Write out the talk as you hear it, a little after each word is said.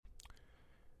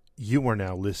You are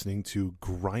now listening to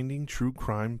Grinding True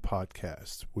Crime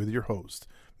Podcast with your host,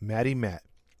 Maddie Matt,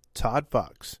 Todd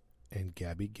Fox, and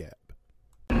Gabby Gab.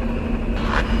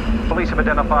 Police have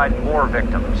identified more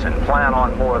victims and plan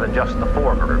on more than just the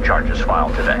 4 murder charges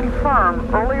filed today.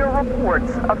 Confirm earlier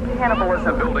reports of cannibalism.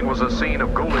 The building was a scene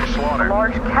of ghoulish slaughter. A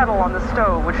large kettle on the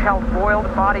stove which held boiled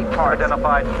body parts.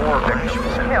 Identified more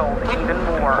victims and Killed even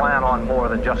more. plan on more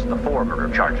than just the 4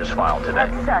 murder charges filed today.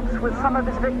 Had sex with some of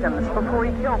his victims before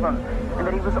he killed them, and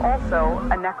that he was also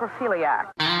a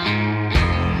necrophiliac.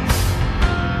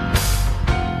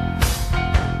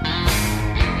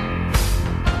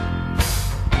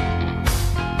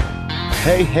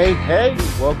 Hey,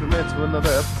 welcome into another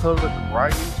episode of the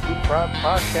Grinding True Crime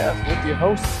Podcast with your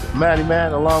host, Maddie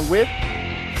Matt, along with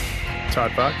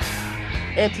Todd Fox.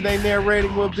 And today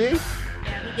narrating will be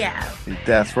Yeah.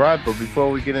 That's right, but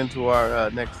before we get into our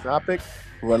next topic,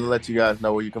 we want to let you guys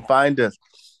know where you can find us.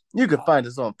 You can find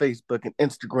us on Facebook and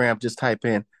Instagram. Just type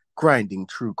in Grinding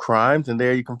True Crimes, and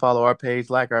there you can follow our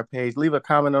page, like our page, leave a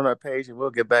comment on our page, and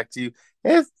we'll get back to you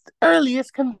at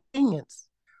earliest convenience.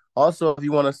 Also, if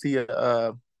you want to see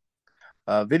a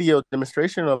video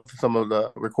demonstration of some of the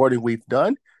recording we've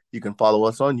done, you can follow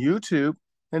us on YouTube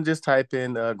and just type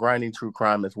in Grinding True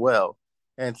Crime as well,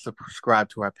 and subscribe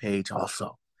to our page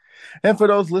also. And for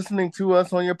those listening to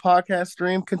us on your podcast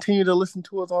stream, continue to listen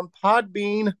to us on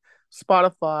Podbean,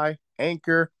 Spotify,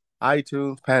 Anchor,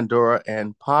 iTunes, Pandora,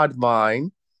 and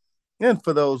Podvine. And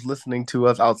for those listening to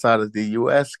us outside of the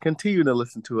U.S., continue to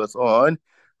listen to us on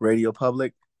Radio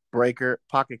Public, Breaker,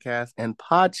 Pocket Cast, and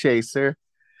Podchaser.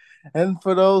 And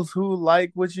for those who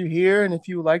like what you hear, and if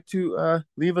you would like to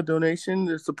leave a donation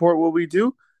to support what we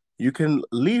do, you can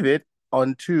leave it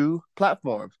on 2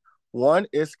 platforms. One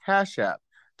is Cash App.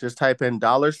 Just type in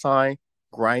 $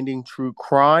 Grinding True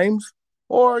Crimes,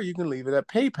 or you can leave it at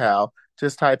PayPal.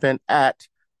 Just type in at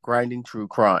Grinding True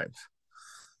Crimes.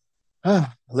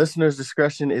 Listeners'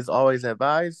 discretion is always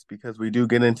advised because we do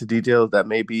get into details that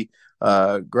may be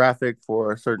graphic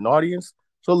for a certain audience.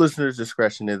 So listeners'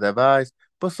 discretion is advised,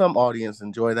 but some audience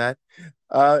enjoy that.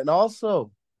 And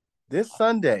also, this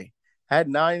Sunday at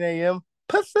 9 a.m.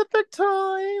 Pacific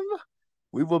time,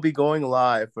 we will be going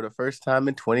live for the first time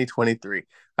in 2023.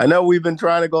 I know we've been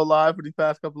trying to go live for the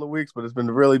past couple of weeks, but it's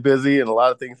been really busy and a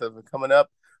lot of things have been coming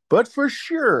up. But for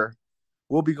sure,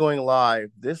 we'll be going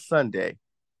live this Sunday,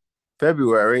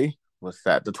 February, what's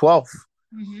that, the 12th,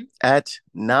 at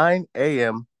 9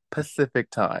 a.m.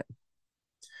 Pacific time.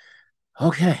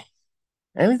 Okay.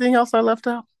 Anything else I left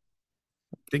out?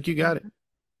 I think you got it.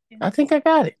 I think I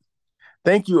got it.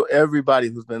 Thank you, everybody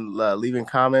who's been leaving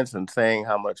comments and saying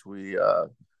how much we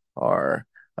are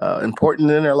important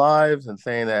in their lives, and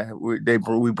saying that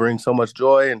we bring so much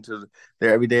joy into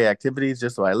their everyday activities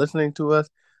just by listening to us.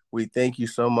 We thank you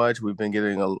so much. We've been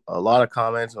getting a lot of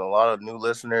comments and a lot of new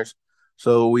listeners.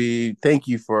 So we thank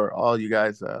you for all you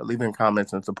guys leaving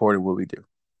comments and supporting what we do.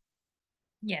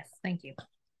 Yes, thank you.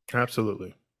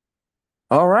 Absolutely.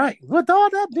 All right. With all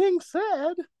that being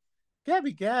said,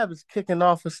 Gabby Gab is kicking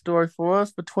off a story for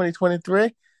us for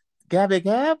 2023. Gabby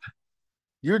Gab,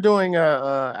 you're doing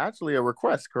actually a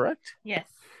request, correct? Yes,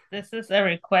 this is a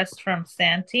request from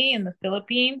Santi in the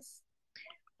Philippines.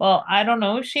 Well, I don't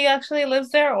know if she actually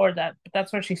lives there or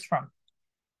that's where she's from.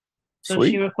 So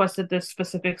Sweet. She requested this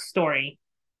specific story.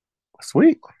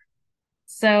 Sweet.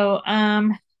 So,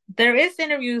 there is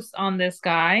interviews on this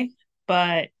guy,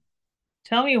 but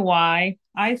tell me why.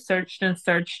 I searched and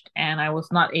searched and I was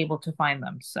not able to find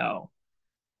them. So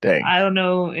Dang. I don't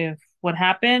know if what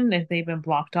happened, if they've been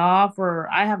blocked off, or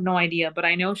I have no idea, but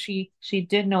I know she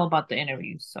did know about the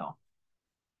interviews, so.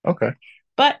 Okay.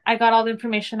 But I got all the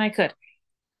information I could.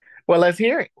 Well, let's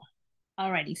hear it.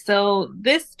 Alrighty, so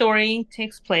this story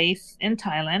takes place in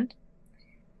Thailand,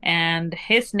 and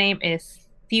his name is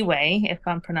Thiwei, if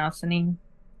I'm pronouncing.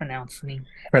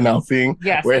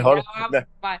 Yes. Wait, hold on.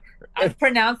 I'm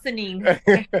pronouncing.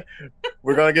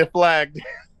 We're gonna get flagged.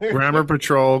 Grammar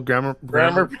Patrol. Grammar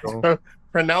Patrol.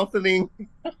 Pronouncing.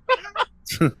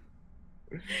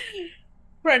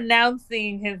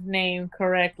 Pronouncing his name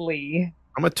correctly.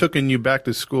 I'm taking you back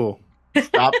to school.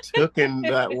 Stop taking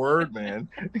that word, man.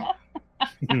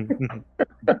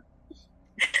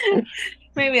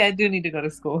 Maybe I do need to go to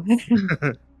school.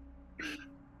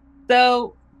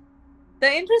 So,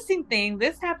 the interesting thing,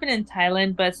 this happened in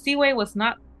Thailand, but Siwei was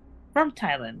not from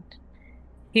Thailand.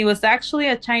 He was actually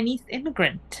a Chinese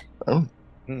immigrant. Oh.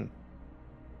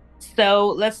 So,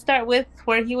 let's start with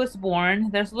where he was born.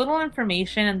 There's little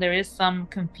information and there is some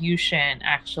confusion,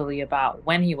 actually, about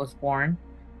when he was born.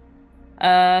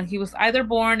 He was either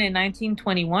born in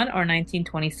 1921 or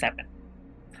 1927.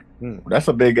 That's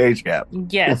a big age gap.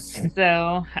 Yes,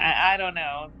 so I don't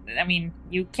know. I mean,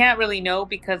 you can't really know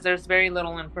because there's very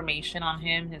little information on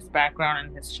him, his background,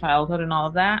 and his childhood, and all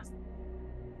of that.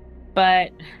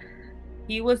 But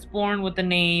he was born with the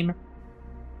name.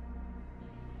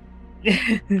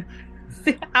 I'm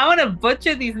gonna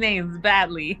butcher these names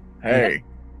badly. Hey,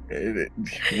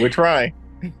 we're trying.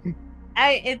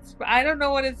 I don't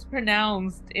know what it's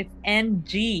pronounced. It's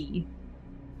NG.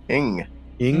 Ing.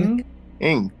 Ing?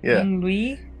 Ing. Yeah.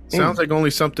 Ing. Sounds like only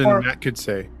something Matt could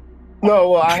say. No,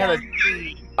 well,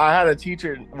 I had a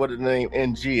teacher with the name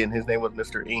NG, and his name was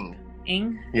Mr. Ing.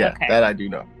 Ing? Yeah, Okay. that I do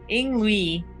know. Ing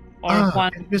Lee or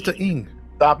Juan. Mr. Ing.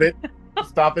 Stop it.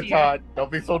 Stop it, Yeah. Todd.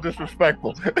 Don't be so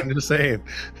disrespectful. I'm just saying.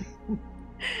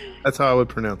 That's how I would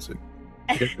pronounce it.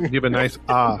 Give a nice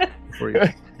for you.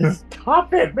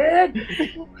 Stop it, man.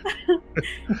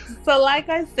 So, like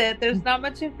I said, there's not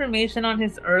much information on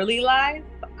his early life.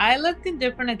 I looked in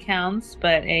different accounts,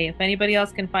 but hey, if anybody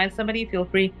else can find somebody,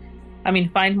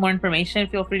 find more information,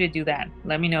 feel free to do that.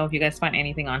 Let me know if you guys find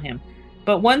anything on him.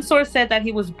 But one source said that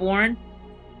he was born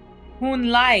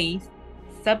Hunlai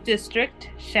Subdistrict,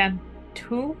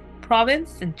 Shantou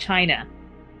Province in China,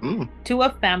 to a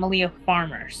family of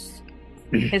farmers.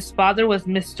 His father was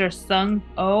Mr. Sung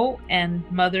O and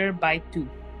mother Bai Tu.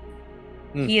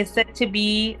 He is said to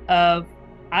be of,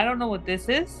 I don't know what this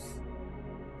is,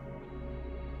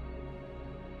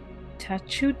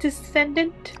 Tachu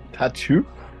descendant? Tachu?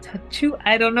 Tachu?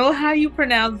 I don't know how you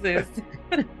pronounce this.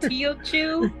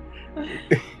 Teochew?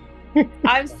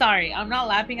 I'm sorry, I'm not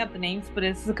laughing at the names, but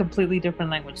it's a completely different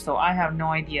language, so I have no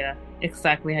idea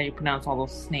exactly how you pronounce all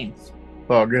those names.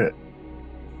 Oh, good.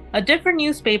 A different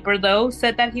newspaper, though,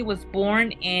 said that he was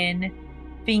born in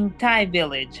Fingtai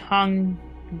Village,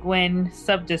 Hongguan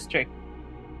Subdistrict.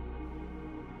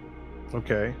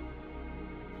 Okay.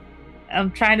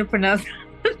 I'm trying to pronounce.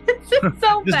 This is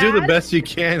so Just bad. do the best you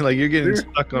can. Like, you're getting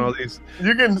stuck on all these.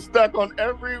 You're getting stuck on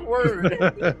every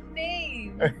word.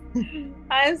 Name.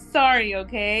 I'm sorry,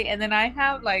 okay? And then I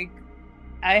had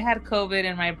COVID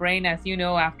in my brain, as you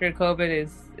know, after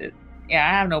COVID I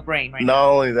have no brain right now. Not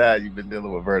only that, you've been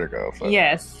dealing with vertigo. So.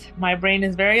 Yes, my brain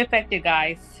is very affected,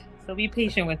 guys. So be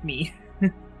patient with me.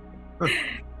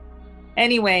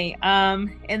 Anyway,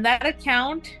 in that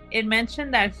account, it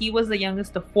mentioned that he was the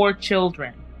youngest of 4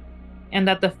 children and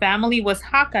that the family was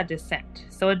Hakka descent,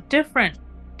 so a different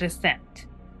descent.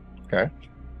 Okay.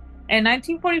 In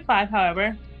 1945,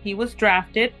 however, he was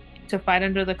drafted to fight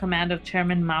under the command of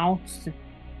Chairman Mao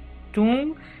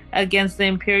Zedong against the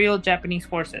Imperial Japanese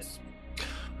forces.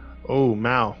 Oh,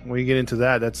 Mao. When you get into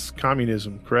that, that's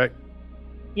communism, correct?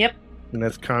 Yep. And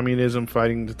that's communism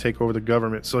fighting to take over the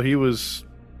government. So he was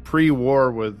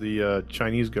pre-war with the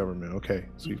Chinese government. Okay.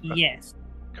 So Yes.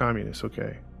 Communist.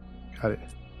 Okay. Got it.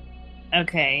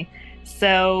 Okay.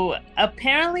 So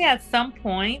apparently at some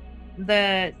point,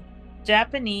 the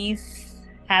Japanese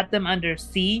had them under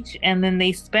siege, and then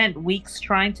they spent weeks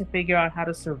trying to figure out how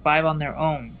to survive on their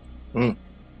own.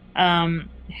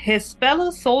 His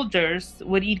fellow soldiers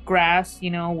would eat grass,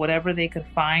 whatever they could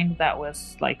find that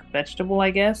was like vegetable,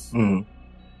 I guess,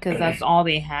 because that's all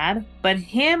they had. But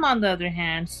him, on the other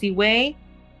hand, Siwei,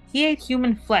 he ate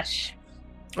human flesh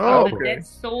of the dead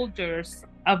soldiers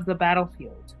of the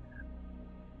battlefield.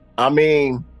 I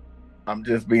mean, I'm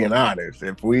just being honest.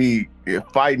 If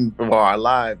fighting for our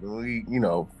lives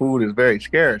and food is very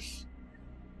scarce,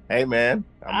 hey man,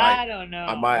 I don't know.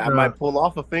 I might pull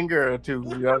off a finger or two.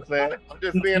 You know what I'm saying? I'm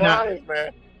just being honest,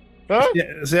 man. Huh? Yeah,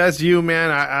 so that's you,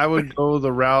 man. I would go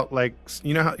the route like,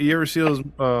 how you ever see those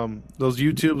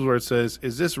YouTubes where it says,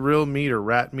 "Is this real meat or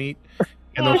rat meat?"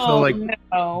 And they'll show like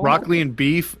broccoli and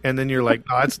beef, and then you're like,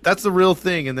 "Oh, that's the real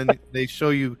thing." And then they show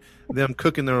you them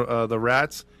cooking the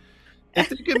rats. If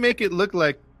they can make it look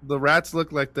like the rats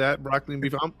look like that, broccoli and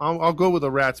beef, I'll go with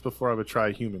the rats before I would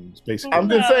try humans. Basically, I'm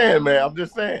just saying, man. I'm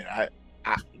just saying.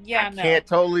 I can't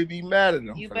totally be mad at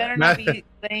them. You better not be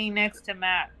laying next to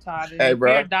Matt, Todd. Hey,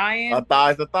 bro, you're dying. A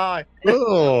thigh's a thigh.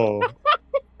 Oh,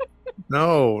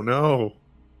 no.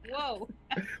 Whoa.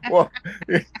 Well,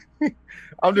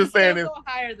 I'm just saying. Go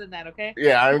higher than that, okay?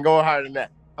 Yeah, I'm going higher than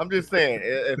that. I'm just saying,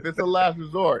 if it's a last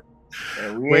resort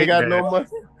and we ain't got no money,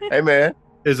 hey man.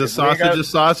 Is a sausage a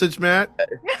sausage, Matt?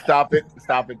 Stop it,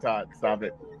 Todd. Stop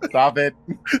it.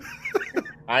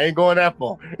 I ain't going that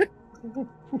far.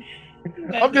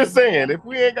 I'm just saying, if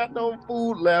we ain't got no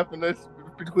food left and it's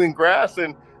between grass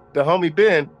and the homie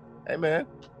Ben, hey man.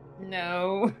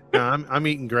 No. I'm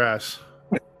eating grass.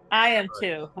 I am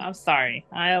too. I'm sorry.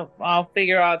 I'll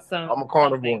figure out some. I'm a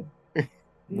carnivore.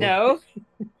 No.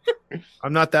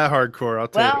 I'm not that hardcore. I'll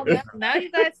tell you. Now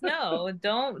you guys know.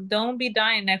 Don't be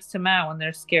dying next to Matt when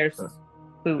there's scarce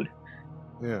food.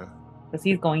 Yeah. Because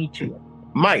he's going to eat you.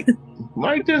 Might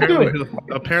just do it.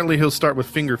 Apparently, he'll start with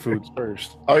finger foods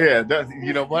first. Oh yeah,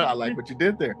 you know what? I like what you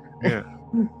did there. Yeah.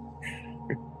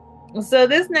 So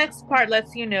this next part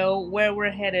lets you know where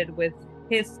we're headed with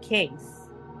his case.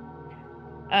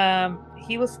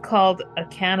 He was called a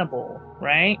cannibal,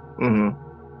 right? Mm-hmm.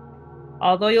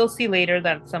 Although you'll see later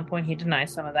that at some point he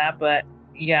denies some of that, but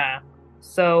yeah.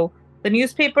 So the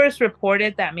newspapers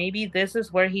reported that maybe this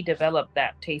is where he developed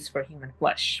that taste for human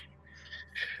flesh,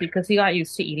 because he got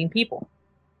used to eating people.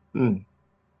 Mm.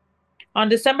 On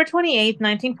December 28th,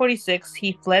 1946,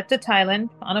 he fled to Thailand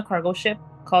on a cargo ship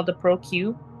called the Pro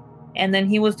Q, and then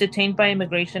he was detained by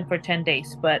immigration for 10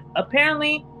 days. But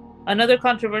apparently, another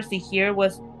controversy here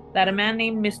was that a man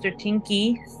named Mr.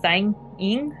 Tinky Sang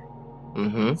Ing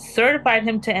certified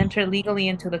him to enter legally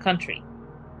into the country.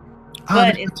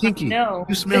 But it's Tinky. no.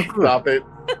 You smell good. Stop it.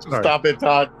 Stop it,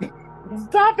 Todd.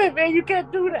 Stop it, man. You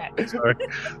can't do that.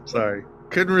 Sorry.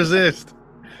 Couldn't resist.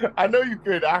 I know you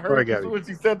could. I heard as soon as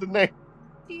you said the name.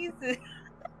 Jesus.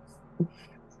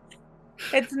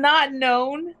 It's not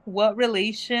known what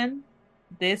relation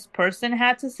this person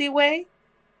had to Siwei.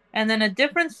 And then a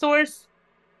different source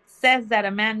says that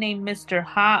a man named Mr.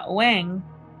 Ha Weng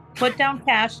put down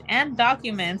cash and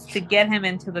documents to get him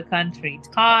into the country.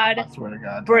 Todd, I swear to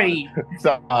God, breathe.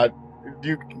 Todd,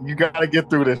 you gotta get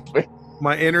through this.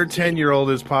 My inner 10-year-old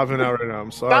is popping out right now.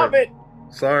 I'm sorry. Stop it.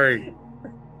 Sorry.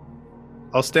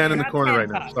 I'll stand in the corner right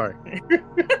now. Sorry.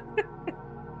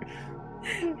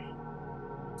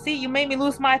 See, you made me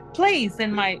lose my place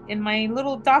in my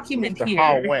little document Mr. here.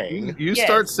 Ha Wang. You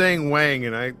start saying Wang,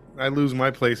 and I lose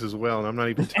my place as well, and I'm not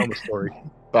even telling the story.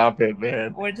 Stop it,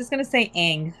 man. We're just gonna say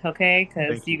Ang, okay?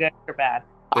 Because you guys are bad.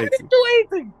 I didn't do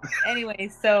anything. Anyway,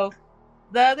 so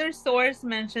the other source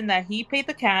mentioned that he paid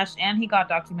the cash and he got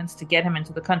documents to get him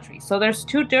into the country. So there's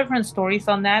two different stories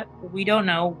on that. We don't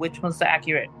know which one's the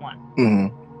accurate one.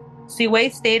 Mm-hmm.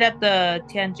 Siwei stayed at the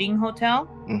Tianjin Hotel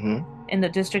in the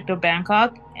district of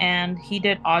Bangkok, and he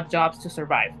did odd jobs to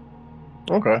survive.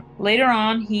 Okay. Later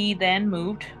on, he then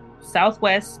moved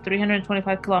southwest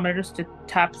 325 kilometers to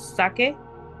Tapsake,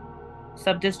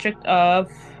 sub-district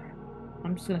of,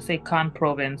 I'm just going to say Kan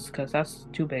province because that's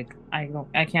too big.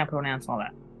 I can't pronounce all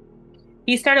that.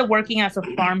 He started working as a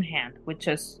farmhand, which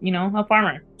is, a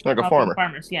farmer. Like a farmer.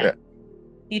 Farmers, yeah.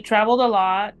 He traveled a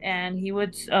lot, and he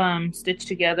would stitch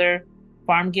together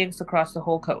farm gigs across the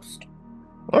whole coast.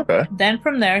 Okay. Then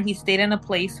from there, he stayed in a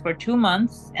place for 2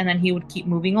 months, and then he would keep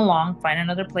moving along, find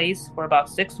another place for about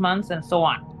 6 months, and so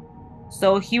on.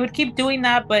 So he would keep doing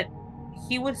that, but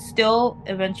he would still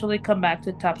eventually come back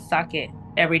to Tapsake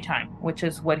every time, which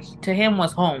is what to him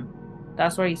was home.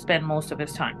 That's where he spent most of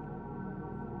his time.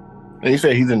 And you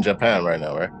say he's in Japan right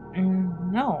now, right?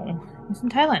 No, he's in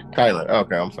Thailand. Thailand.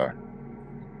 Okay, I'm sorry.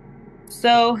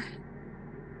 So,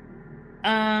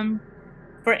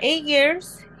 for 8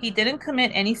 years, he didn't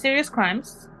commit any serious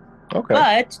crimes. Okay.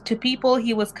 But to people,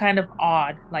 he was kind of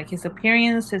odd. Like his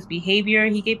appearance, his behavior,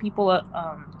 he gave people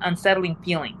unsettling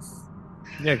feelings.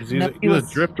 Yeah, because he was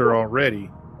a drifter already.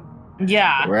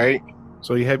 Yeah. Right.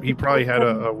 So he probably had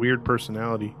a weird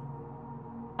personality.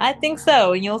 I think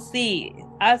so. And you'll see.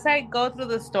 As I go through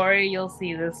the story, you'll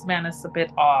see this man is a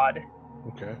bit odd.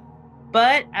 Okay.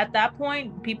 But at that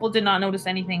point, people did not notice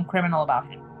anything criminal about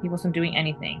him. He wasn't doing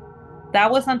anything.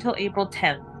 That was until April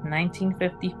 10th,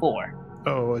 1954.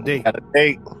 Oh, a date. Got a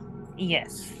date.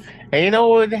 Yes. And you know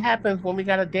what happens when we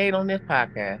got a date on this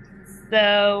podcast?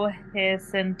 So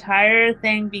his entire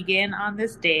thing began on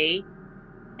this day.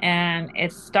 And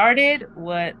it started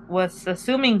what was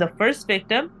assuming the first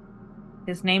victim.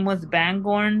 His name was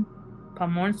Bangorn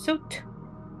Pamornsut,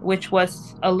 which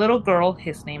was a little girl.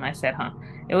 His name, I said, huh?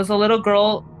 It was a little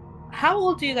girl. How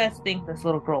old do you guys think this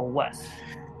little girl was?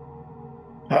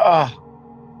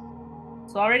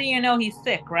 So already you know he's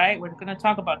sick, right? We're going to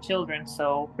talk about children,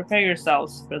 so prepare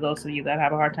yourselves for those of you that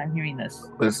have a hard time hearing this.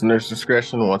 Listener's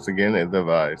discretion, once again, is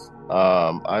advised.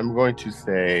 I'm going to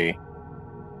say,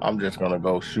 I'm just going to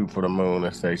go shoot for the moon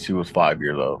and say she was 5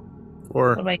 years old.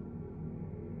 Or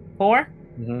 4?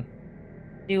 Mm-hmm.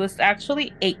 She was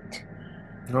actually 8.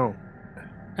 No.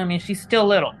 I mean, she's still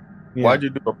little. Yeah. Why'd you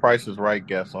do a Price is Right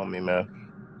guess on me, man?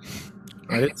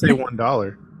 I didn't say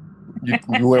 $1.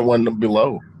 You went one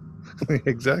below.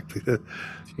 Exactly.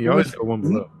 You always go one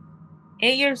below.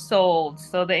 8 years old,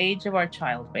 so the age of our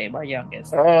child, babe, our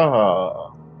youngest.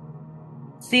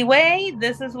 Siwei,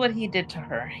 this is what he did to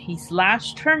her. He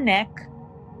slashed her neck,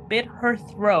 bit her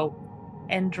throat,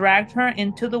 and dragged her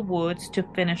into the woods to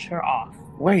finish her off.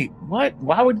 Wait, what?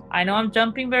 Why would? I know I'm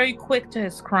jumping very quick to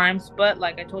his crimes, but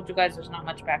like I told you guys, there's not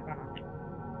much background on him.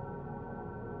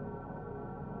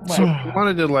 So he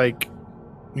wanted to like,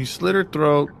 he slit her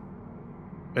throat,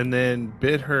 and then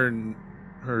bit her.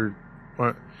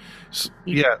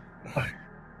 Yeah,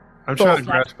 I'm trying to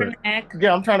grasp her it. neck.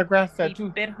 Yeah, I'm trying to grasp that He too.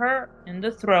 bit her in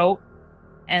the throat,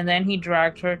 and then he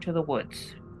dragged her to the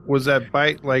woods. Was that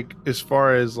bite like as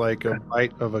far as like a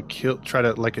bite of a kill? Try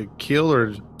to like a kill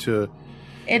or to?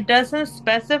 It doesn't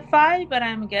specify, but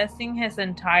I'm guessing his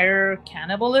entire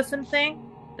cannibalism thing,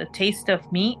 the taste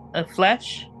of meat, of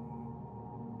flesh.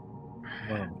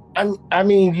 I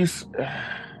mean, he's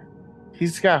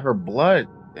got her blood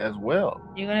as well.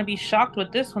 You're gonna be shocked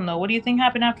with this one, though. What do you think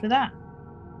happened after that?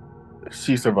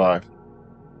 She survived.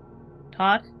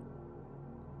 Todd?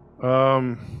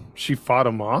 She fought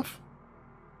him off.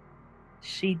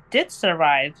 She did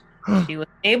survive. She was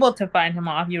able to find him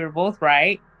off. You were both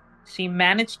right. She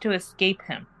managed to escape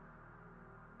him.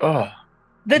 Oh.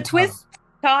 The twist,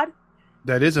 Todd?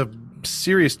 That is a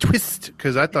serious twist,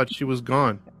 because I thought she was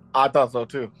gone. I thought so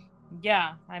too.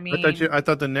 Yeah, I mean... I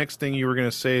thought the next thing you were going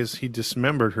to say is he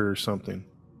dismembered her or something.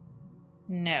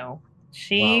 No.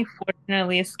 She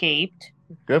fortunately escaped.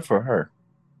 Good for her.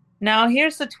 Now,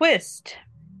 here's the twist.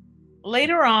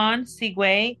 Later on,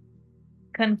 Sigwe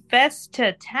confessed to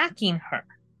attacking her.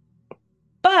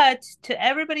 But, to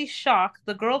everybody's shock,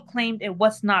 the girl claimed it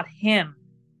was not him.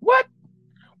 What?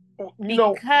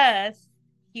 Because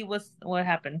he was... What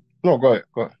happened? No, go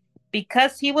ahead.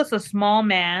 Because he was a small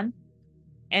man,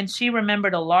 and she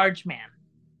remembered a large man.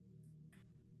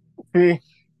 See,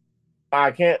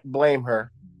 I can't blame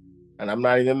her, and I'm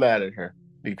not even mad at her,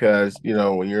 because,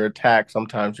 when you're attacked,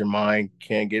 sometimes your mind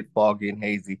can get foggy and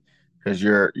hazy, because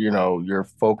you're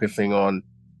focusing on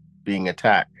being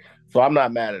attacked. So I'm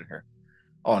not mad at her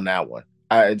on that one.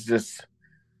 It's just,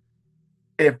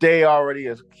 if they already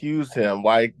accused him,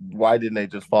 why didn't they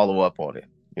just follow up on it?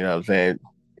 You know what I'm saying?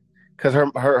 Because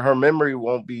her memory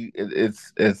won't be,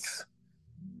 it's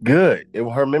good.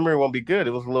 Her memory won't be good.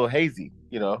 It was a little hazy,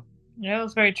 Yeah, it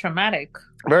was very traumatic.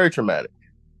 Very traumatic.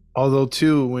 Although,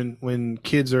 too, when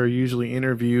kids are usually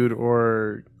interviewed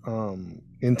or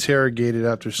interrogated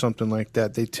after something like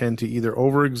that, they tend to either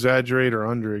over-exaggerate or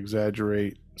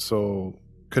under-exaggerate. So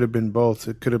could have been both.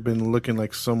 It could have been looking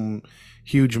like some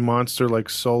huge monster like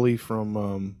Sully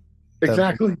from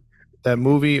exactly that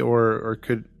movie, or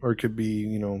could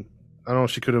be, I don't know.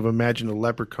 She could have imagined a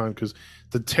leprechaun, because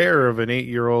the terror of an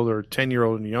 8-year-old or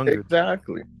 10-year-old and younger,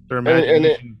 exactly, their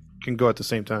imagination can go at the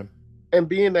same time. And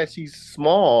being that she's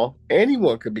small,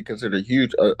 anyone could be considered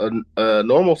huge. A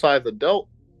normal sized adult,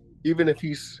 even if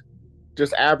he's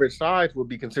just average size, would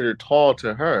be considered tall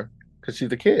to her because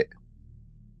she's a kid.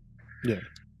 Yeah.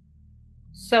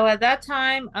 So at that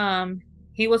time,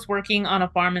 he was working on a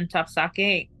farm in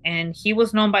Tafsake, and he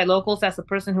was known by locals as a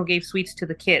person who gave sweets to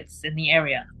the kids in the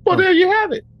area. Well, there you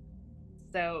have it.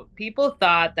 So people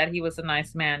thought that he was a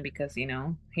nice man because,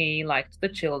 he liked the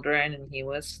children and he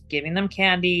was giving them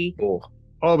candy. Oh,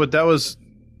 but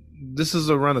this is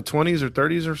around the 20s or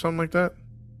 30s or something like that?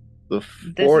 The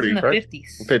 40s, this is in the right?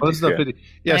 50s. 50s, oh, it's the 50s.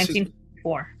 Yeah,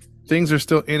 1954. Things are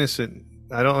still innocent.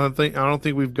 I don't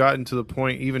think we've gotten to the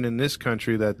point, even in this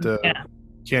country, that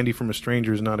candy from a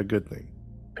stranger is not a good thing.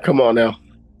 Come on now.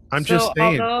 I'm just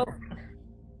saying.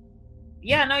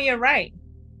 Yeah, no, you're right.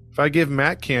 If I give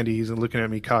Matt candy, he's looking at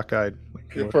me cockeyed.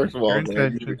 First of all,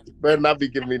 man, you better not be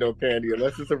giving me no candy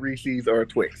unless it's a Reese's or a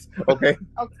Twix. Okay?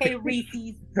 Okay,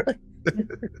 Reese's.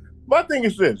 My thing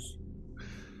is this.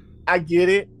 I get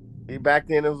it. Back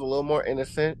then, it was a little more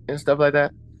innocent and stuff like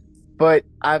that. But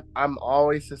I'm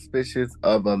always suspicious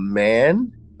of a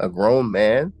man, a grown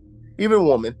man, even a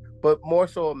woman, but more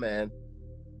so a man,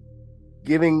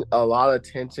 giving a lot of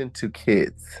attention to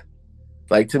kids.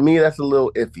 Like, to me, that's a little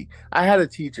iffy. I had a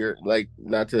teacher, like,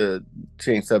 not to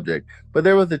change subject, but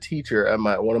there was a teacher at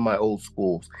one of my old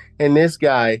schools, and this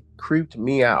guy creeped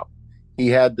me out. He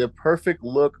had the perfect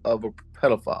look of a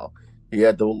pedophile. He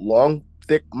had the long,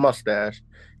 thick mustache.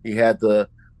 He had the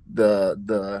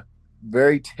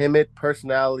very timid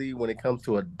personality when it comes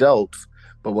to adults,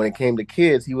 but when it came to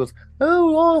kids, he was,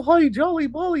 oh, hi, jolly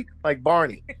bully, like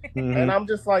Barney. Mm-hmm. And I'm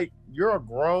just like, you're a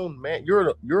grown man.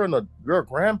 You're a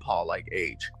grandpa like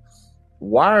age.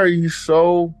 Why are you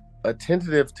so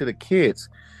attentive to the kids?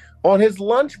 On his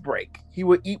lunch break, he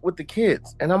would eat with the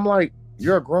kids, and I'm like,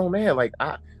 you're a grown man. Like,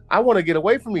 I want to get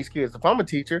away from these kids. If I'm a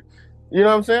teacher, you know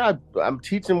what I'm saying? I'm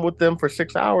teaching with them for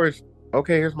 6 hours.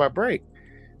 Okay, here's my break.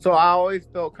 So I always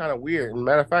felt kind of weird. And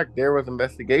matter of fact, there was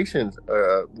investigations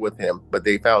with him, but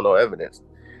they found no evidence.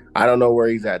 I don't know where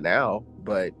he's at now,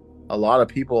 but a lot of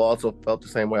people also felt the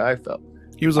same way I felt.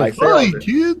 He was like, I say all "Hey, this.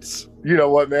 kids, You know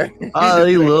what, man? I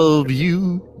love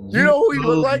you." You know who he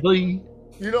looked love like? me.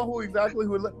 You know who exactly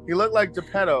who he looked like?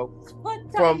 Geppetto What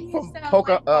from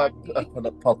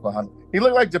Pocahontas. He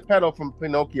looked like Geppetto from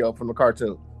Pinocchio from the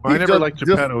cartoon. I never liked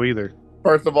Geppetto either.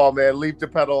 First of all, man, leave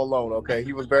Geppetto alone, okay?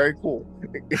 He was very cool.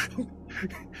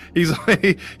 He's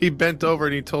he bent over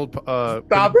and he told Stop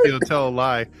Pinocchio it. to tell a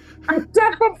lie.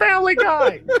 That's from Family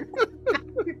Guy.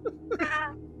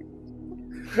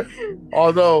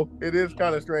 Although it is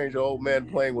kind of strange, an old man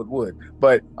playing with wood.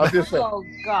 But I'm just saying, Oh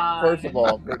God! first of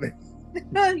all,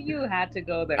 You had to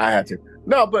go there. I had to.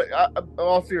 No, but in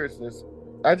all seriousness,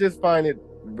 I just find it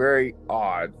very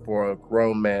odd for a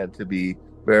grown man to be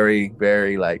very,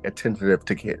 very like attentive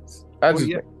to kids. I just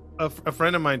A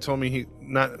friend of mine told me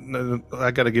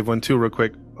I got to give one too real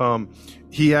quick.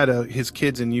 He had his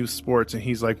kids in youth sports, and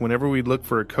he's like, whenever we look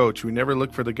for a coach, we never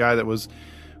look for the guy that was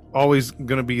always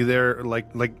going to be there,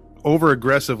 like over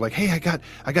aggressive, like, hey, I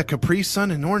got Capri Sun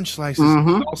and orange slices.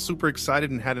 Mhm. All super excited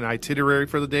and had an itinerary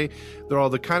for the day. They're all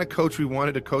the kind of coach we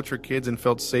wanted to coach our kids and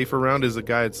felt safe around is a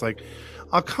guy that's like,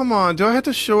 oh, come on, do I have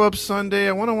to show up Sunday?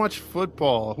 I want to watch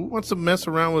football. Who wants to mess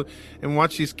around with and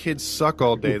watch these kids suck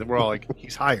all day? We're all like,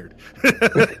 he's hired.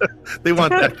 They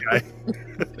want that guy.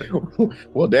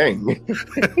 well, dang.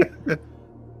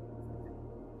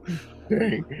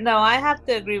 Dang. No, I have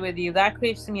to agree with you. That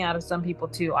creeps me out of some people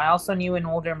too. I also knew an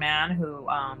older man who,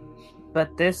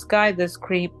 but this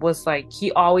creep was like, he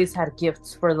always had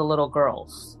gifts for the little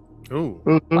girls. Ooh.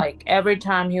 Mhm. Like every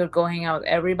time he would go hang out with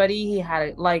everybody, he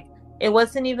had like, it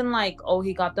wasn't even like, oh,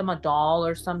 he got them a doll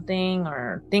or something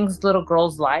or things little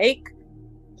girls like.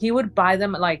 He would buy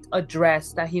them like a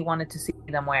dress that he wanted to see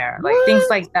them wear, like things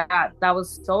like that. That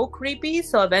was so creepy.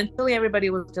 So eventually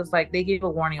everybody was just like, they gave a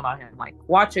warning about him, like,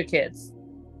 watch your kids,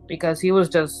 because he was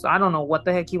just, I don't know what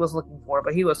the heck he was looking for,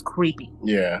 but he was creepy.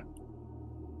 Yeah.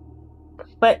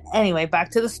 But anyway,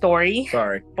 back to the story.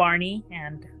 Sorry. Barney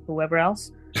and whoever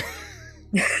else.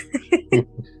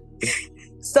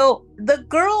 So the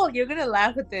girl, you're gonna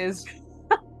laugh at this.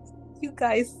 You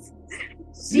guys,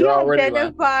 she You're already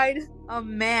identified a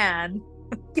man.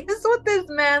 Guess what this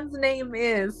man's name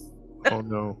is? Oh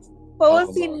no. What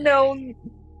was he Lord. known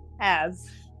as?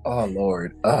 Oh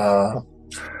Lord.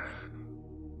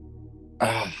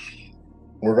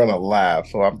 We're gonna laugh,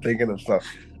 so I'm thinking of something.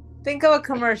 Think of a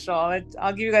commercial.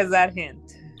 I'll give you guys that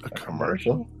hint. A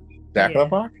Commercial? Jack in Yeah. the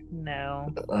Box?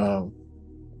 No.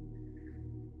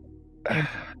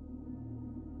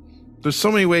 There's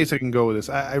so many ways I can go with this.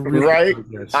 I really Right?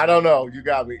 yes. I don't know. You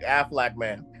got me. Aflac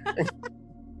man.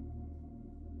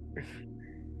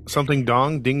 Something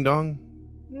dong, ding dong.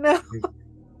 No.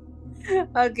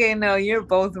 Okay, no, you're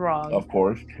both wrong. Of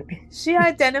course. She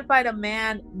identified a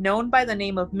man known by the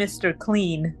name of Mr.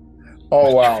 Clean,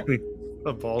 Oh wow.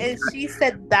 A bald and she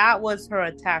said that was her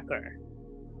attacker.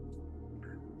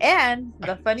 And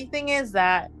the funny thing is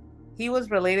that he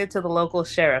was related to the local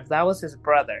sheriff. That was his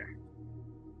brother.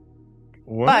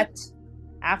 What? But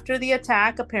after the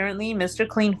attack, apparently Mr.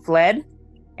 Clean fled,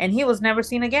 and he was never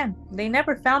seen again. They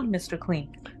never found Mr.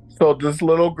 Clean. So this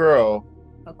little girl,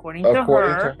 According to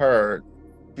her,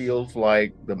 feels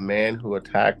like the man who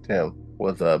attacked him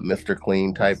was a Mr.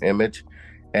 Clean type image,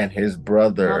 and his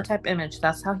brother. no type image.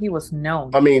 That's how he was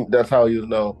known. I mean, that's how you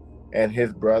know. And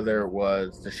his brother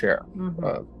was the sheriff. Mhm.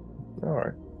 All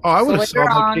right. Oh, I So would have when solved you're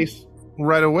the on- case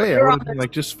right away. I you're would on have been the-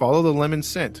 like, just follow the lemon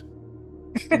scent.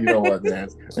 You know what, man?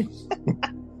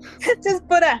 Just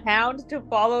put a hound to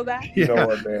follow that. You know Yeah,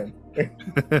 what, man?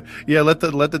 yeah. Let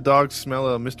the dog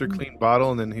smell a Mr. Clean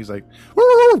bottle, and then he's like,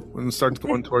 woo, and starts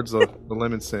going towards the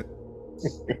lemon scent.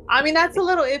 I mean, that's a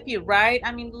little iffy, right?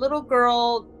 I mean, little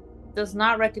girl does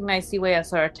not recognize Seaway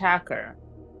as her attacker.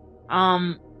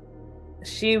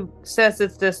 She says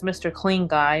it's this Mr. Clean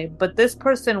guy, but this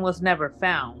person was never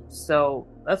found, so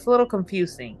that's a little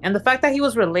confusing. And the fact that he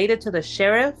was related to the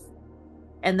sheriff,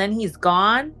 and then he's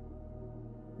gone,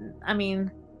 I mean,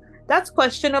 that's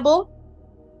questionable.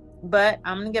 But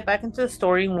I'm gonna get back into the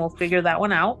story, and we'll figure that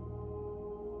one out.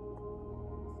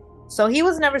 So he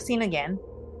was never seen again.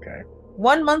 Okay.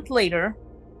 1 month later,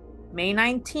 May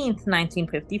 19th,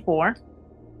 1954,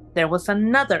 there was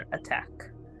another attack.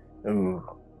 Ooh.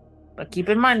 But keep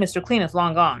in mind, Mr. Clean is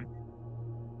long gone.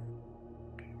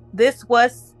 This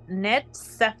was Net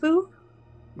Sefu,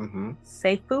 Mm-hmm.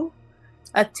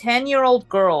 a 10-year-old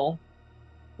girl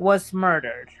was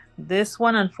murdered. This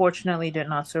one unfortunately did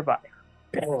not survive.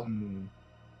 Hmm.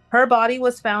 Her body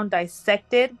was found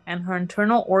dissected and her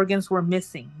internal organs were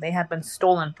missing. They had been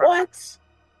stolen from her. What?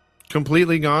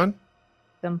 Completely gone.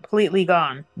 Completely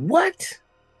gone. What?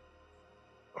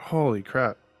 Holy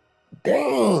crap!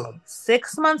 Damn.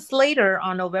 6 months later,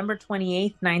 on November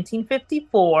 28th,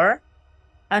 1954,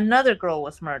 another girl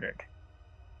was murdered.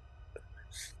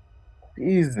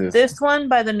 Jesus. This one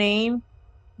by the name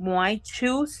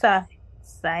Mwaichu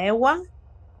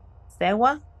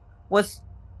Saewa was,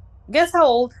 guess how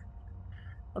old?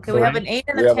 Okay, we have an 8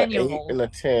 and a 10-year-old. 8 and a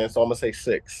 10, so I'm going to say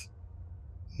 6.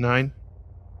 9.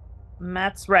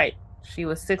 Matt's right. She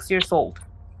was 6 years old.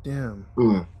 Damn.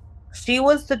 She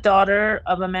was the daughter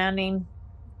of a man named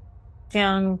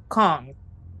Jiang Kong.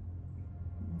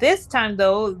 This time,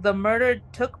 though, the murder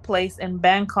took place in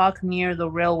Bangkok near the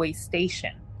railway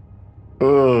station.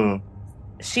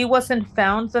 She wasn't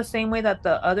found the same way that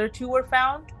the other two were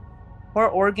found. Her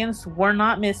organs were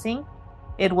not missing.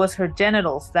 It was her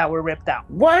genitals that were ripped out.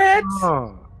 What?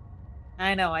 Oh.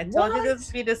 I know. I told you this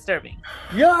would be disturbing.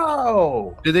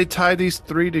 Yo! Did they tie these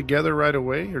 3 together right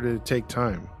away, or did it take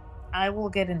time? I will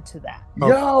get into that.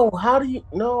 Yo, how do you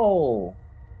know?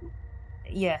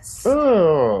 Yes.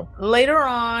 Ugh. Later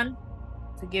on,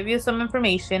 to give you some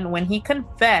information, when he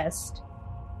confessed,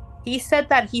 he said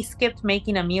that he skipped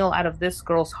making a meal out of this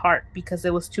girl's heart because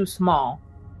it was too small.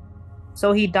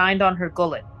 So he dined on her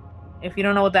gullet. If you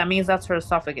don't know what that means, that's her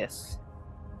esophagus.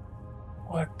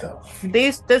 What the?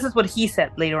 This is what he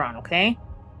said later on, okay?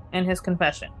 In his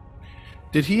confession.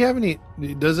 Did he have any?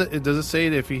 Does it say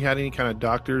if he had any kind of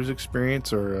doctor's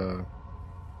experience or?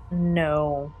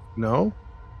 No. No.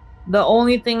 The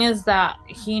only thing is that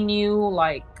he knew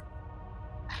like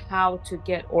how to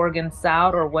get organs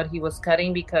out or what he was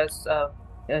cutting because of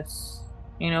his,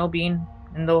 being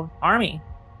in the army.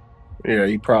 Yeah,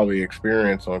 he probably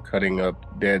experienced on cutting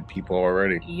up dead people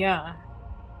already. Yeah.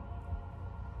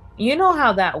 You know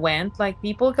how that went. Like,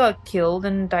 people got killed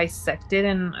and dissected,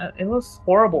 and it was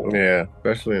horrible. Yeah,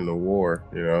 especially in the war,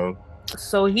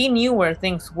 So he knew where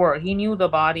things were. He knew the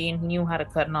body, and he knew how to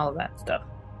cut and all of that stuff.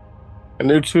 And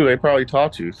they too, they probably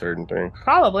taught you certain things.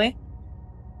 Probably.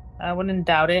 I wouldn't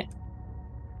doubt it.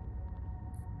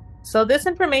 So this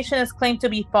information is claimed to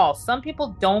be false. Some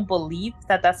people don't believe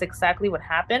that that's exactly what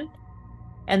happened.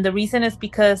 And the reason is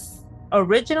because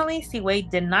originally Siwei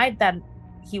denied that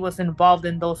he was involved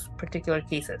in those particular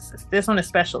cases. This one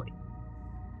especially.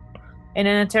 In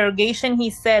an interrogation, he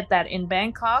said that in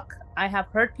Bangkok, I have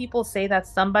heard people say that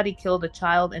somebody killed a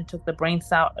child and took the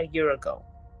brains out a year ago.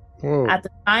 Whoa. At the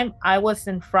time, I was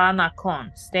in Phra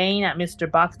Nakhon, staying at Mr.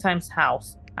 Bakhtime's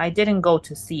house. I didn't go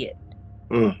to see it.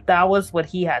 That was what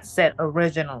he had said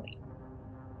originally.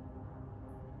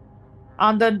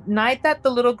 On the night that the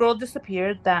little girl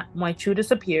disappeared, that Mwaichu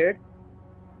disappeared,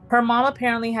 her mom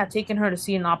apparently had taken her to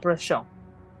see an opera show.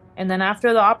 And then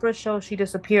after the opera show, she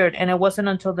disappeared, and it wasn't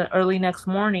until the early next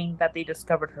morning that they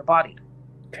discovered her body.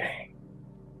 Dang.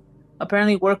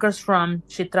 Apparently, workers from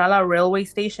Chitrala railway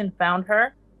station found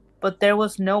her, but there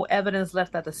was no evidence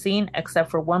left at the scene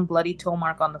except for one bloody toe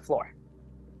mark on the floor.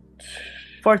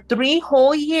 For 3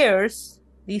 whole years,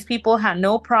 these people had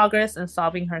no progress in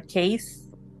solving her case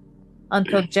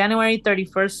until January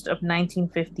 31st of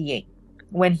 1958,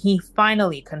 when he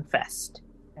finally confessed.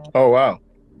 Oh, wow.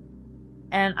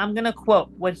 And I'm going to quote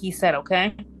what he said,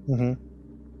 okay? Mm-hmm.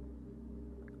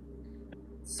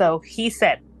 So he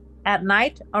said, "At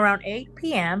night, around 8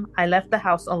 p.m., I left the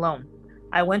house alone.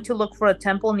 I went to look for a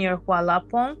temple near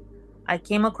Hualapong. I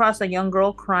came across a young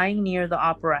girl crying near the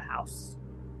opera house.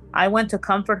 I went to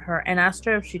comfort her and asked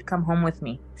her if she'd come home with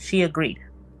me. She agreed."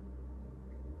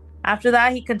 After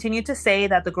that, he continued to say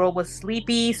that the girl was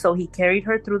sleepy, so he carried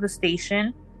her through the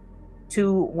station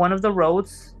to one of the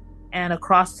roads and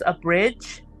across a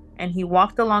bridge, and he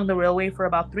walked along the railway for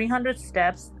about 300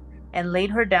 steps and laid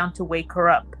her down to wake her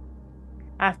up.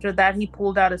 After that, he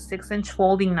pulled out a 6-inch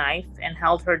folding knife and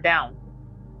held her down.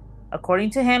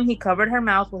 According to him, he covered her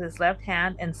mouth with his left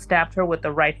hand and stabbed her with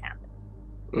the right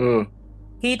hand.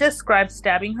 He described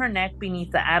stabbing her neck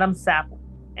beneath the Adam's apple,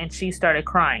 and she started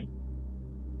crying.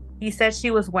 He said she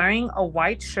was wearing a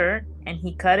white shirt, and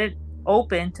he cut it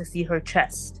open to see her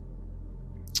chest.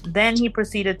 Then he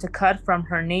proceeded to cut from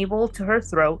her navel to her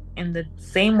throat in the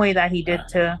same way that he did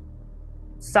to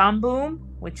Samboom,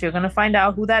 which you're going to find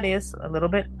out who that is a little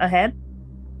bit ahead.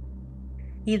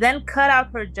 He then cut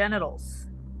out her genitals,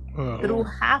 threw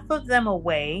half of them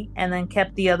away, and then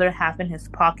kept the other half in his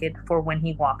pocket for when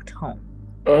he walked home.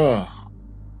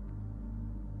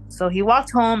 So he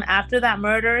walked home. After that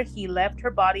murder, he left her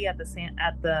body at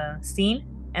the scene,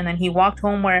 and then he walked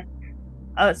home where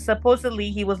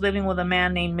supposedly he was living with a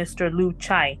man named Mr. Lu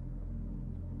Chai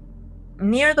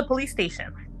near the police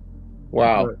station.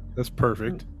 Wow. That's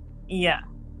perfect. Yeah.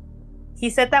 He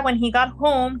said that when he got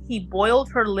home, he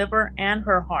boiled her liver and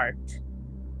her heart.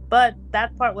 But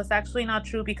that part was actually not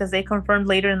true because they confirmed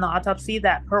later in the autopsy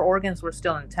that her organs were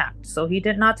still intact. So he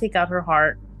did not take out her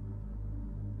heart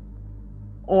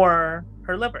or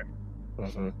her liver.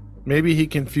 Maybe he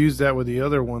confused that with the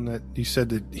other one that he said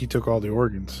that he took all the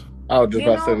organs. I was just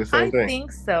about to say the same thing. I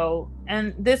think so.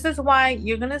 And this is why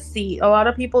you're going to see a lot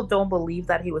of people don't believe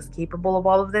that he was capable of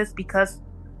all of this because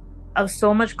of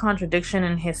so much contradiction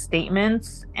in his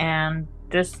statements and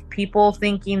just people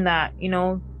thinking that,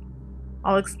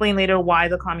 I'll explain later why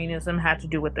the communism had to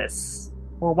do with this,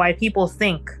 or why people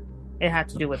think it had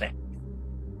to do with it.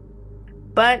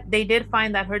 But they did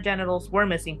find that her genitals were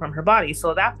missing from her body,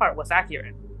 so that part was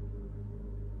accurate.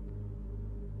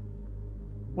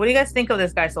 What do you guys think of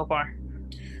this guy so far?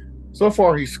 So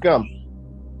far, he's scum.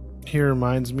 He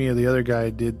reminds me of the other guy I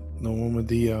did, the one with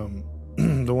the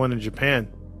the one in Japan.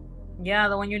 Yeah,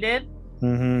 the one you did?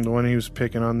 Mm-hmm. The one he was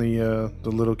picking on the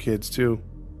little kids too,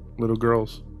 little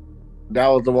girls. That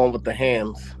was the one with the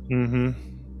hands. Mm-hmm.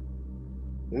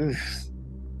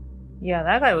 Yeah,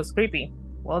 that guy was creepy.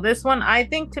 Well, this one, I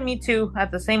think to me too, at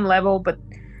the same level, but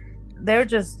they're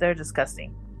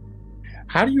disgusting.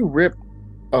 How do you rip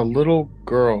a little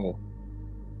girl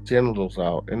genitals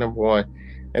out, and number one,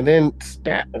 and then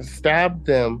stab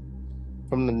them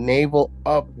from the navel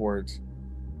upwards?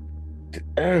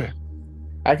 I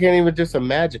can't even just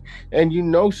imagine. And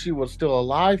she was still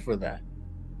alive for that.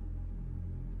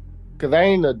 Cause that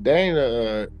ain't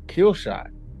a kill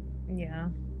shot. Yeah.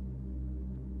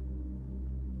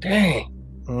 Dang.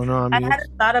 Oh no! I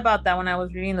hadn't thought about that when I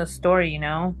was reading the story.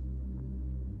 No,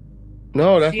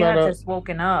 that's she not had just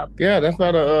woken up. Yeah, that's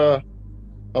not a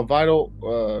vital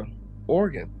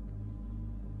organ.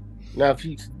 Now, if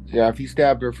he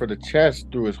stabbed her for the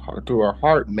chest through her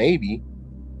heart, maybe,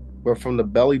 but from the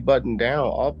belly button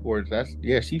down upwards,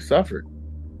 she suffered.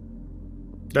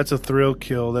 That's a thrill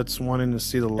kill. That's wanting to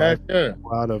see the life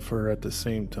out of her at the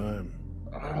same time.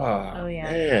 Oh yeah.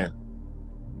 Man.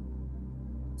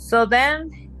 So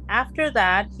then, after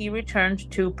that, he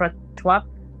returned to Pratwap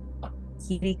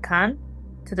Kirikan,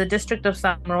 to the district of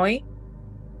Samroi,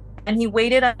 and he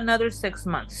waited another 6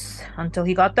 months until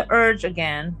he got the urge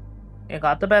again. It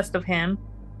got the best of him,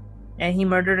 and he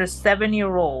murdered a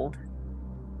 7-year-old,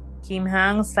 Kim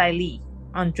Hang Saili,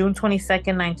 on June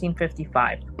 22nd,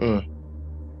 1955.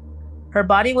 Her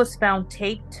body was found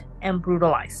taped and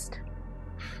brutalized.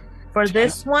 For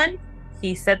this one,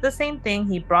 he said the same thing.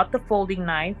 He brought the folding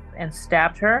knife and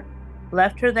stabbed her,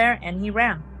 left her there, and he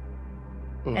ran.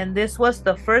 And this was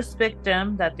the first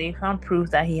victim that they found proof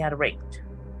that he had raped.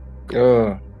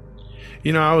 I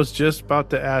was just about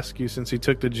to ask you, since he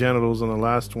took the genitals on the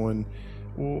last one,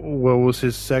 what was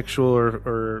his sexual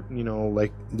or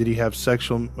did he have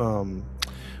sexual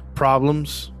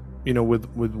problems,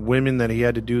 with women that he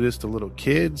had to do this to little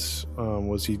kids?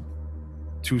 Was he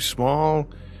too small?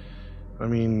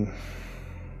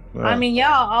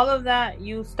 Yeah, all of that,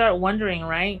 you start wondering,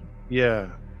 right? Yeah.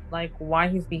 Like why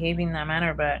he's behaving in that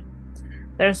manner, but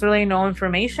there's really no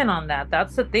information on that.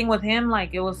 That's the thing with him.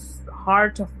 Like, it was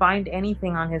hard to find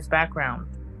anything on his background.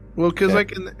 Well, because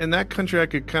like in that country, I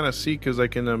could kind of see, because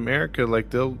like in America, like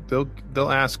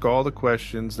they'll ask all the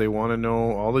questions, they want to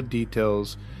know all the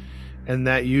details, and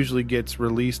that usually gets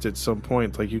released at some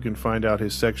point. Like, you can find out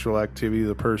his sexual activity,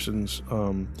 the person's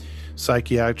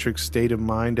psychiatric state of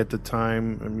mind at the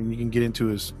time. You can get into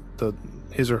his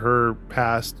or her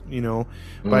past,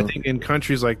 But I think in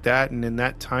countries like that and in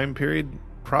that time period,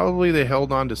 probably they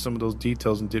held on to some of those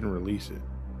details and didn't release it.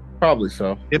 Probably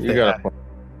so.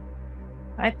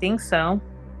 I think so.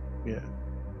 Yeah.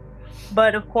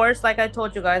 But of course, like I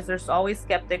told you guys, there's always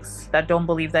skeptics that don't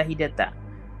believe that he did that.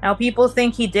 Now, people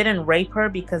think he didn't rape her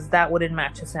because that wouldn't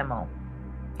match his MO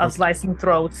of slicing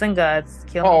throats and guts,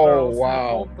 killing girls in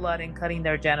cold blood, and cutting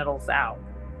their genitals out.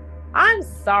 I'm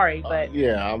sorry, but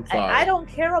I'm sorry. I don't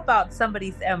care about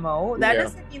somebody's MO. That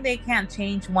doesn't mean they can't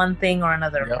change one thing or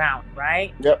another around,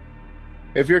 right? Yep.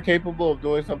 If you're capable of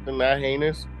doing something that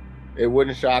heinous, it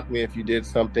wouldn't shock me if you did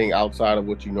something outside of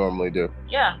what you normally do.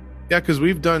 Yeah. Yeah, because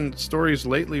we've done stories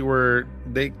lately where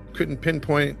they couldn't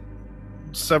pinpoint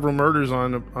several murders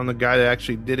on the guy that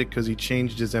actually did it because he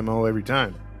changed his MO every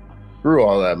time. Screw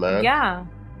all that, man. Yeah.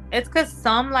 It's because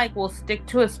some will stick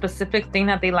to a specific thing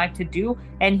that they like to do,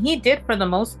 and he did for the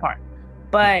most part.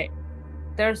 But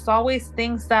there's always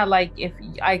things that, if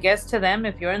I guess to them,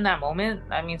 if you're in that moment,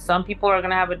 some people are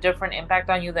gonna have a different impact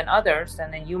on you than others,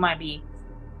 and then you might be,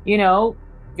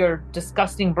 your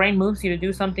disgusting brain moves you to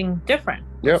do something different,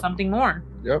 something more.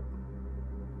 Yep.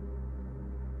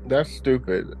 That's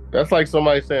stupid. That's like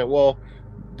somebody saying, "Well,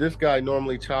 this guy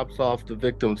normally chops off the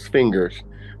victim's fingers,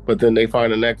 but then they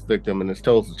find the next victim and his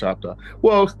toes are chopped off.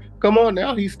 Well, come on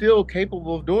now, he's still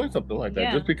capable of doing something like that.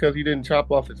 Yeah. Just because he didn't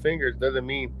chop off his fingers doesn't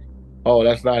mean, oh,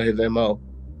 that's not his MO.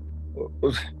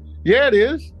 Yeah, it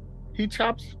is. He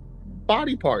chops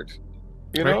body parts.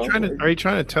 You know? Are you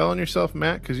trying to tell on yourself,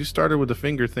 Matt? Because you started with the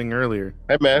finger thing earlier.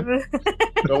 Hey, man,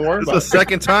 don't worry It's about the it.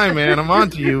 second time, man. I'm on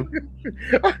to you.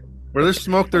 Where there's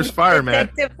smoke, there's fire, man.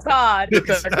 Detective Todd.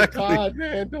 Exactly. God,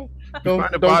 man, don't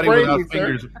Find a don't body frame without me, sir.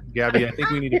 fingers, Gabby. I think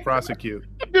we need to prosecute.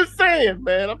 I'm just saying,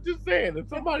 man. I'm just saying. If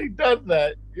somebody does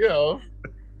that, you know,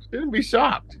 shouldn't be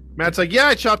shocked. Matt's like, yeah,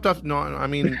 I chopped off. No, I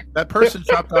mean that person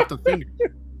chopped off the finger.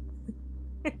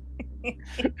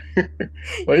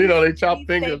 Well, you know, they chop He's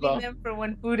fingers saving off. them for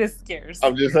when food is scarce.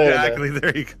 I'm just saying. Exactly. Man.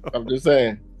 There you go. I'm just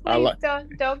saying. I Please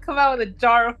like. don't come out with a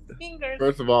jar of fingers.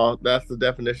 First of all, that's the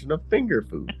definition of finger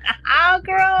food. Ow,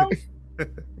 gross.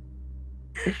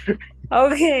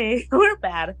 Okay, we're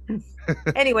bad.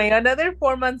 Anyway, another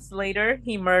 4 months later,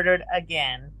 he murdered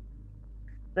again.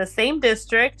 The same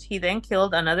district, he then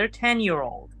killed another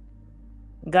 10-year-old,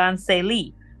 Gansei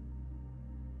Lee.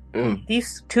 Mm.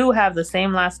 These two have the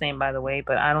same last name, by the way,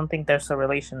 but I don't think there's a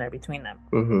relation there between them.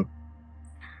 Mm-hmm.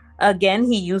 Again,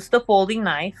 he used the folding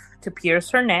knife to pierce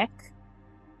her neck,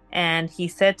 and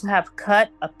he's said to have cut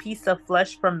a piece of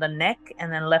flesh from the neck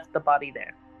and then left the body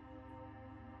there.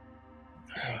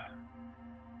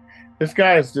 This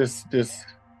guy is just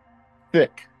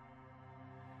sick.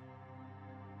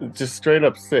 Just straight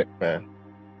up sick, man.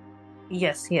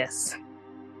 Yes.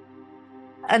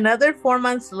 Another 4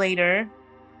 months later,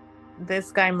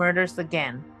 this guy murders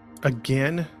again.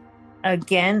 Again?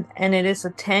 And it is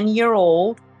a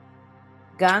 10-year-old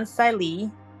Gansei Lee.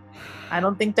 I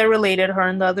don't think they're related, her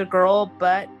and the other girl,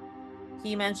 but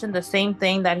he mentioned the same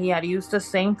thing, that he had used the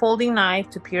same folding knife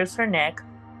to pierce her neck.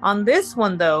 On this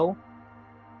one, though,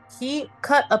 he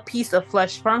cut a piece of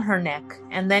flesh from her neck,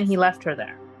 and then he left her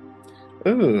there.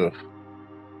 Ooh.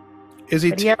 Is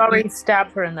he? But he had already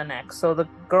stabbed her in the neck, so the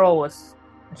girl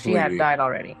she had Bleeding. died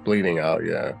already. Bleeding out,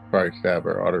 yeah. Probably stab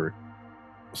her artery.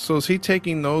 So is he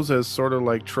taking those as sort of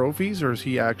like trophies, or is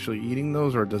he actually eating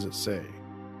those, or does it say?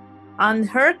 On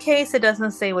her case, it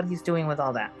doesn't say what he's doing with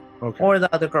all that, Okay, or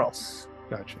the other girls.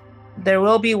 gotcha. There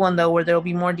will be one, though, where there will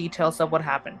be more details of what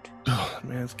happened. Oh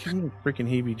man, it's giving me freaking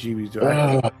heebie-jeebies. Dude.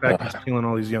 I hate the fact he's killing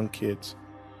all these young kids.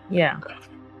 Yeah.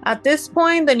 At this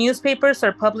point, the newspapers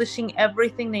are publishing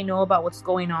everything they know about what's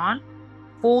going on,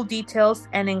 full details,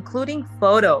 and including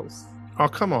photos. Oh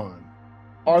come on.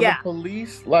 Are Yeah. the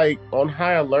police like on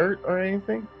high alert or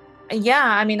anything? Yeah,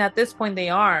 I mean, at this point they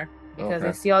are, because they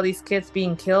Okay. see all these kids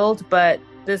being killed, but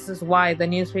this is why the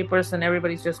newspapers and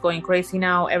everybody's just going crazy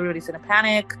now. Everybody's in a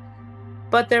panic,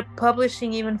 but they're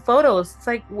publishing even photos. It's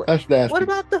like, That's nasty. what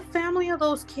about the family of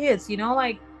those kids? You know,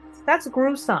 like, that's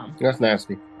gruesome. That's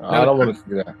nasty. I don't want to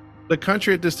see that. The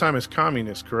country at this time is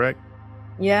communist, correct?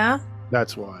 Yeah.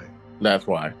 That's why That's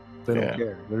why. they don't Yeah.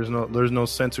 care. There's no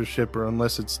censorship, or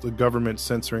unless it's the government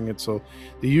censoring it. So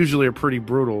they usually are pretty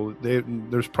brutal.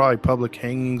 There's probably public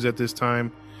hangings at this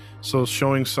time, so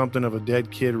showing something of a dead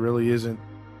kid really isn't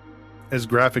as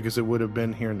graphic as it would have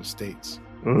been here in the States.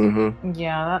 Mm-hmm.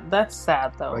 Yeah, that's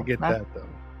sad, though. I get that though.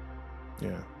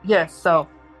 Yeah. Yes, so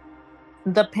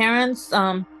the parents,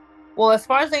 well, as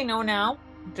far as they know now,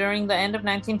 during the end of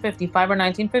 1955 or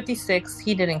 1956,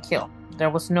 he didn't kill. There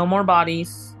was no more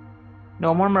bodies,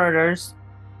 no more murders.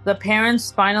 The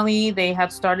parents finally, they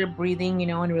had started breathing,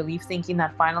 in relief, thinking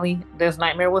that finally this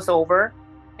nightmare was over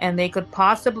and they could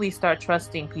possibly start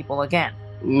trusting people again.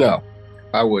 No,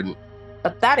 I wouldn't.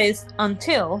 But that is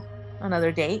until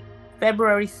another date,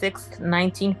 February 6th,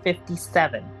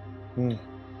 1957.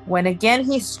 When again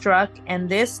he struck, and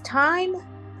this time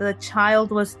the child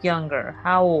was younger.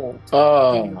 How old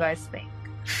do you guys think?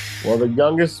 Well, the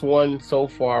youngest one so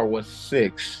far was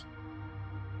 6.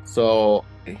 So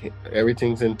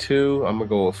everything's in 2. I'm going to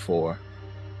go with 4.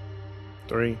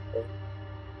 3.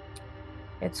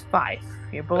 It's 5.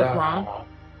 You're both wrong.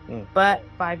 Mm. But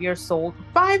 5 years old.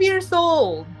 5 years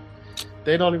old!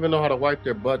 They don't even know how to wipe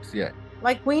their butts yet.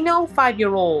 Like, we know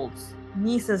 5-year-olds.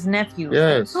 Nieces, nephews.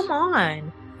 Yes. Come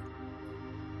on.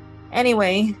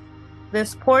 Anyway,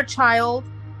 this poor child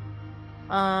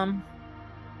was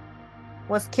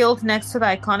killed next to the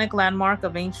iconic landmark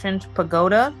of ancient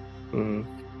pagoda. Mm-hmm.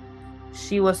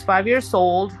 She was 5 years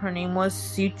old. Her name was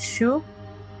Sichu,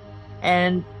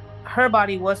 and her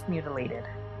body was mutilated.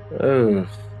 Ugh.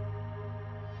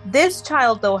 This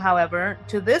child, though, however,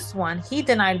 to this one, he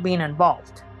denied being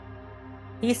involved.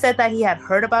 He said that he had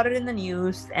heard about it in the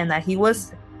news and that he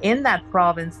was in that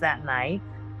province that night,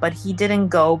 but he didn't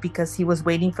go because he was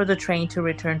waiting for the train to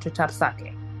return to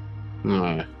Tapsake.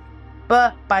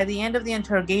 But by the end of the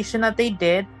interrogation that they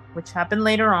did, which happened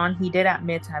later on, he did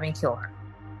admit to having killed her.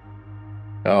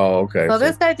 Oh, okay. So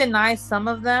this guy denies some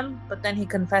of them, but then he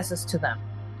confesses to them.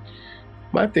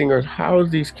 My thing is, how is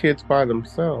these kids by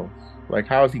themselves? Like,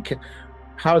 how is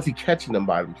he catching them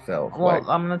by themselves? Well, Like,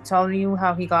 I'm gonna tell you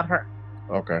how he got hurt.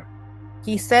 okay.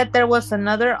 He said there was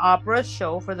another opera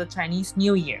show for the Chinese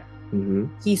New Year. Mm-hmm.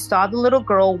 He saw the little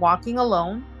girl walking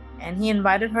alone, and he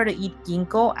invited her to eat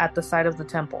ginkgo at the side of the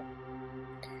temple.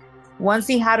 Once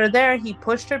he had her there, he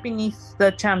pushed her beneath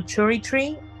the chamchuri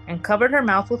tree and covered her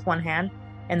mouth with one hand,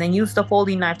 and then used a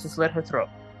folding knife to slit her throat.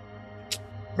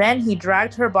 Then he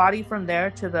dragged her body from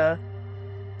there to the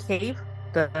cave,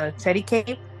 the Chedi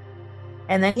cave,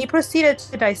 and then he proceeded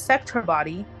to dissect her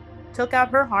body, took out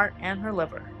her heart and her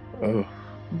liver. Oh.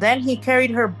 Then he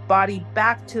carried her body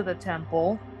back to the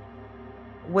temple,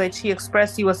 which he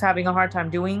expressed he was having a hard time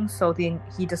doing, so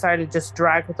he decided to just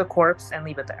drag the corpse and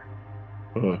leave it there.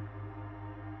 Mm-hmm.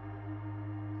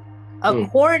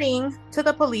 According to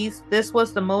the police, this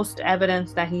was the most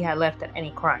evidence that he had left at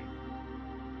any crime.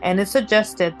 And it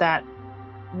suggested that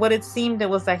what it seemed it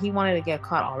was that he wanted to get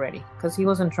caught already, because he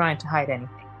wasn't trying to hide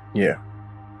anything. Yeah.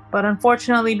 But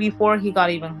unfortunately, before he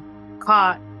got even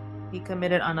caught, he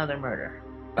committed another murder.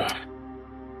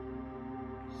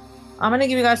 I'm going to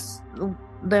give you guys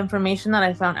the information that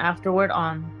I found afterward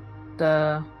on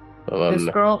this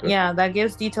girl. Yeah, that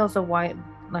gives details of why,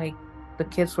 like, the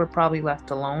kids were probably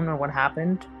left alone or what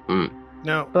happened.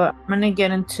 No. But I'm going to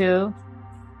get into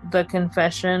the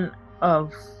confession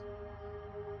of...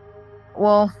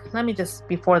 Well, let me just...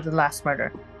 Before the last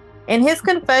murder. In his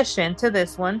confession to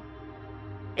this one,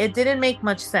 it didn't make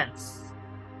much sense.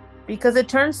 Because it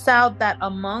turns out that a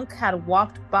monk had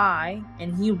walked by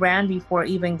and he ran before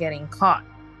even getting caught.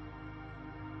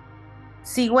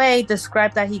 Siwei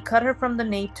described that he cut her from the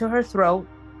nape to her throat,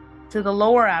 to the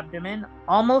lower abdomen,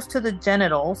 almost to the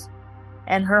genitals,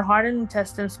 and her heart and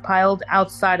intestines piled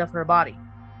outside of her body.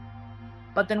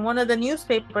 But then one of the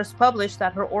newspapers published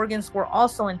that her organs were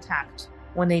also intact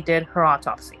when they did her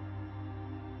autopsy.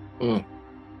 So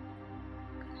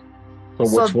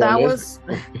that was...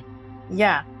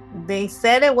 Yeah. They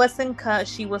said it wasn't cut.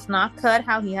 She was not cut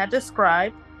how he had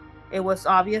described. It was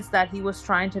obvious that he was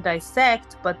trying to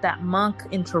dissect, but that monk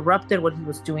interrupted what he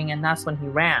was doing, and that's when he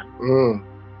ran.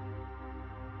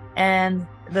 And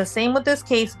the same with this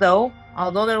case, though.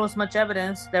 Although there was much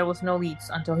evidence, there was no leads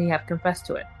until he had confessed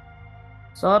to it.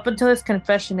 So up until his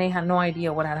confession, they had no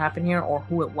idea what had happened here or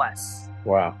who it was.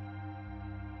 Wow.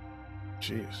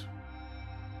 Jeez.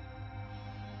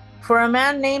 For a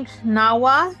man named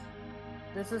Nawa,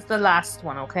 this is the last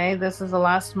one, okay? This is the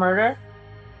last murder.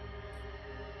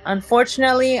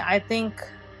 Unfortunately,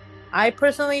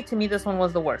 to me, this one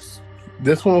was the worst.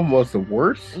 This one was the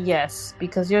worst? Yes,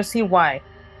 because you'll see why.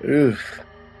 Oof.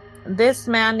 This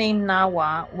man named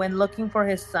Nawa went looking for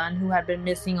his son who had been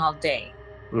missing all day.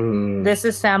 This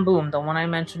is Sam Boom, the one I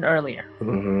mentioned earlier.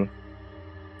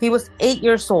 He was 8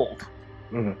 years old.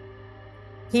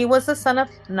 He was the son of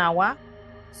Nawa.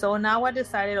 So Nawa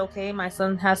decided, okay, my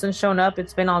son hasn't shown up.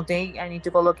 It's been all day. I need to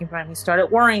go looking for him. He started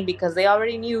worrying because they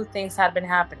already knew things had been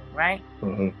happening, right?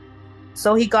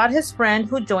 So he got his friend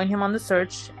who joined him on the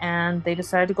search, and they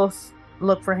decided to go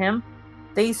look for him.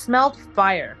 They smelled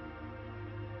fire.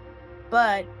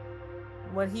 But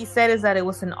what he said is that it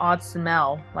was an odd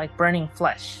smell, like burning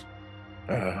flesh.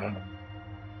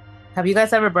 Have you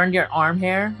guys ever burned your arm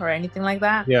hair or anything like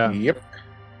that? Yeah. Yep.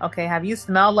 Okay, have you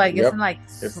smelled like, isn't like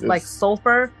like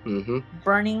sulfur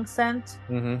burning scent?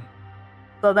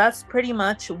 So that's pretty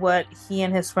much what he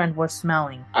and his friend were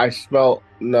smelling. I smell,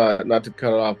 not to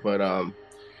cut it off, but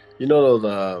you know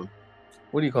those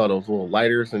what do you call those little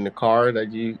lighters in the car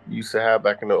that you used to have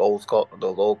back in the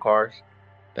those old cars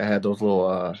that had those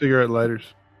little cigarette lighters.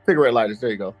 Cigarette lighters. There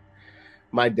you go.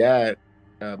 My dad,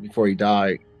 before he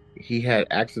died, he had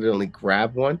accidentally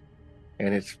grabbed one,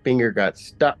 and his finger got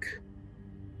stuck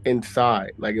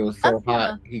inside. Like, it was so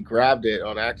hot. He grabbed it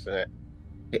on accident.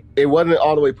 It wasn't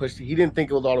all the way pushed. He didn't think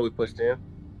it was all the way pushed in,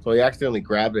 so he accidentally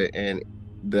grabbed it, and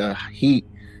the heat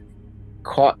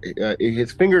caught.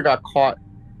 His finger got caught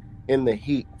in the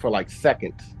heat for like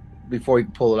seconds before he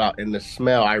could pull it out. And the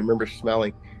smell, I remember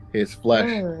smelling his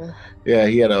flesh. Yeah,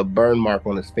 he had a burn mark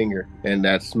on his finger, and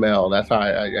that smell. That's how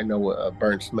I know what a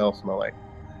burnt smell like.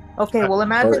 Okay, well,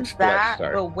 imagine that,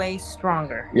 but way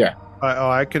stronger. Yeah.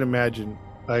 I can imagine.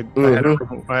 I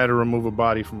had to remove a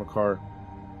body from a car.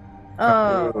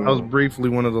 Oh. I was briefly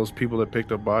one of those people that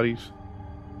picked up bodies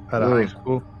at a high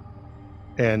school.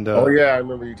 And oh yeah, I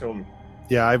remember you told me.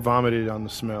 Yeah, I vomited on the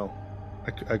smell.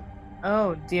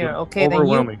 Oh dear. Okay, then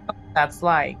you know what that's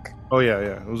like. Oh yeah,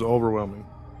 it was overwhelming.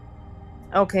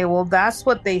 Okay, well, that's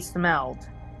what they smelled.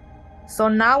 So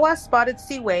Nawa spotted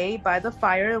Siwei by the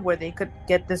fire where they could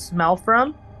get the smell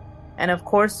from. And of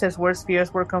course, his worst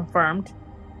fears were confirmed.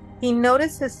 He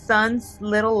noticed his son's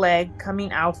little leg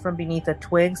coming out from beneath the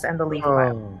twigs and the leaf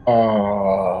pile.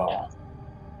 Oh.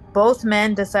 Both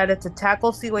men decided to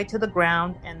tackle Siwei to the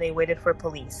ground, and they waited for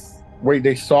police. Wait,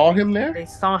 they saw him there? They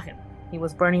saw him. He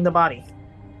was burning the body.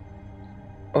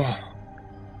 Oh.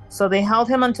 So they held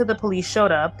him until the police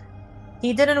showed up.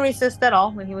 He didn't resist at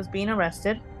all when he was being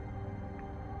arrested.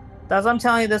 That's what I'm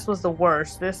telling you, this was the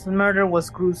worst. This murder was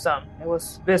gruesome. It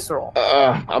was visceral.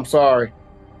 I'm sorry.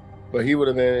 But he would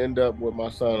have ended up with my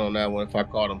son on that one if I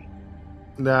caught him.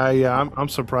 Yeah, I'm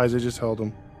surprised they just held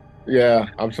him. Yeah,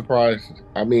 I'm surprised.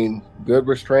 I mean, good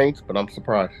restraints, but I'm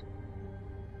surprised.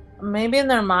 Maybe in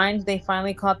their mind, they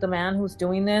finally caught the man who's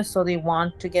doing this, so they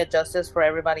want to get justice for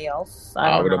everybody else.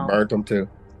 I would have burnt him too.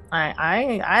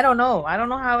 I don't know. I don't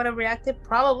know how I would have reacted.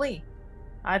 Probably.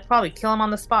 I'd probably kill him on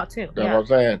the spot too. That's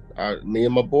what I'm saying. Me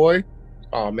and my boy,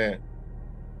 oh man.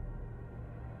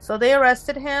 So they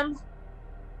arrested him.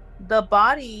 The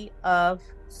body of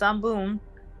Sambun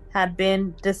had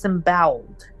been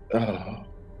disemboweled. Oh.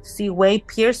 Siwei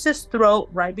pierced his throat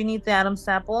right beneath the Adam's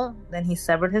apple. Then he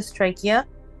severed his trachea.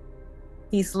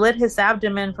 He slit his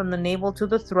abdomen from the navel to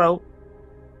the throat.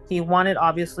 He wanted,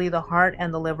 obviously, the heart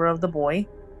and the liver of the boy.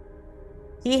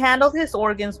 He handled his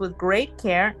organs with great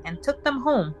care and took them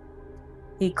home.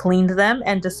 He cleaned them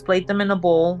and displayed them in a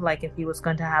bowl like if he was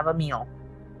going to have a meal.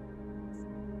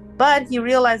 But he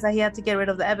realized that he had to get rid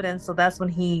of the evidence, so that's when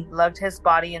he lugged his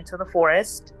body into the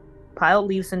forest, piled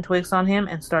leaves and twigs on him,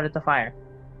 and started the fire.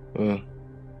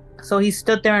 So he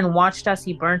stood there and watched as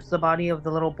he burnt the body of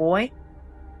the little boy,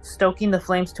 stoking the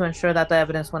flames to ensure that the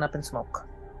evidence went up in smoke.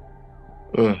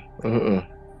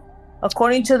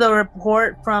 According to the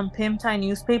report from Pimtai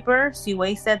newspaper,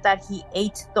 Siwei said that he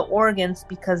ate the organs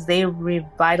because they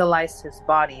revitalized his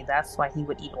body. That's why he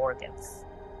would eat organs.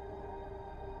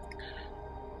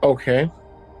 Okay.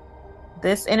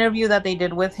 This interview that they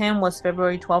did with him was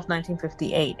February 12,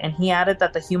 1958, and he added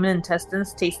that the human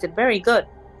intestines tasted very good.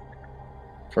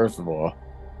 First of all.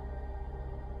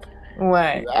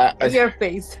 What? Your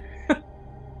face.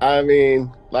 I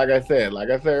mean, like I said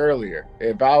earlier,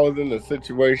 if I was in a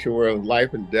situation where it was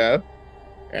life and death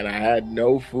and I had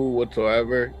no food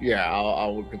whatsoever, I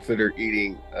would consider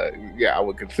eating. I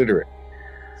would consider it.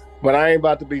 But I ain't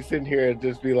about to be sitting here and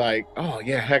just be like, oh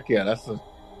yeah, heck yeah, that's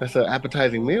an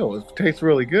appetizing meal. It tastes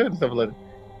really good and stuff like that.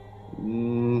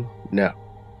 No.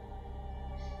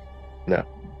 Yeah.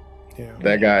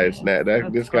 That guy is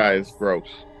this guy is gross.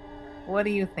 What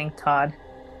do you think, Todd?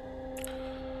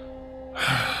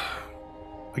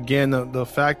 Again, the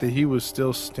fact that he was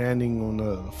still standing when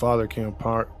the father came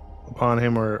upon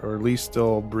him, or at least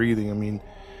still breathing. I mean,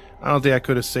 I don't think I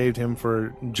could have saved him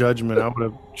for judgment. I would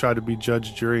have tried to be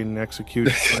judge, jury, and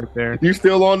execution right there. You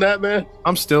still on that, man?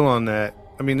 I'm still on that.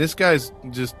 I mean, this guy's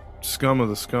just scum of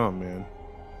the scum, man.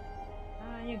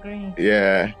 I agree.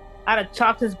 Yeah. I'd have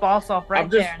chopped his balls off right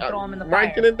there and throw him in the fire.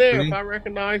 Right then and there, if I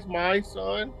recognize my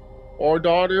son or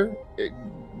daughter,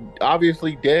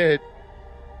 obviously dead,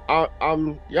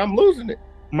 I'm losing it.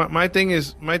 My thing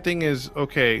is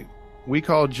okay. We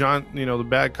call John, the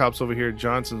bad cops over here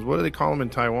Johnsons. What do they call them in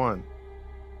Taiwan?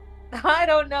 I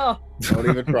don't know. Don't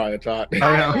even try it, Todd.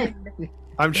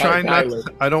 I'm trying not.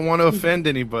 I don't want to offend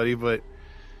anybody, but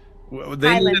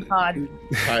Thailand.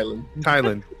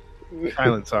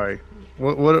 Sorry.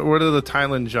 What are the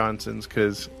Thailand Johnsons?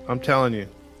 Because I'm telling you,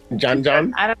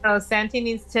 John. I don't know. Santi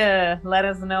needs to let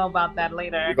us know about that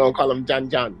later. You're gonna call him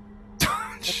John.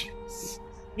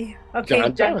 Yeah, okay,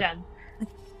 John.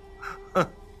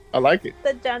 I like it.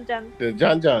 The John. The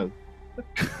John.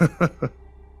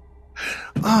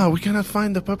 We cannot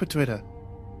find the perpetrator.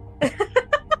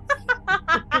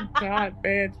 God,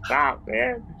 man, stop,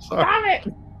 man. Stop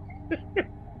it.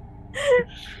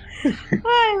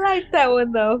 I like that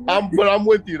one though. But I'm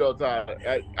with you though, Todd.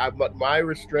 My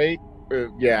restraint,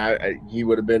 he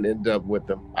would have ended up with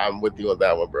them. I'm with you on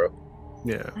that one, bro.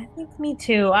 Yeah, I think me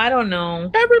too. I don't know.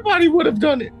 Everybody would have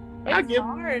done it.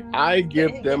 Hard. I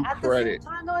give them credit. At the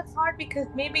same time, though, it's hard because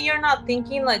maybe you're not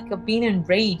thinking like of being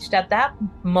enraged at that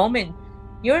moment.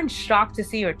 You're in shock to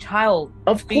see your child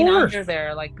being under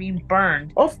there, like being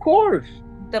burned. Of course.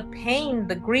 The pain,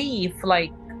 the grief,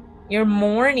 like you're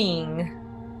mourning.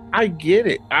 I get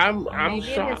it. I'm maybe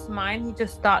shocked. In his mind, he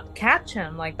just thought, catch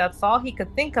him. Like that's all he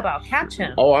could think about. Catch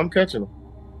him. Oh, I'm catching him.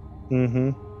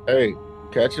 Mm-hmm. Hey,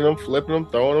 catching him, flipping him,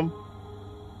 throwing him.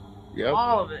 Yep.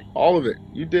 All of it. All of it.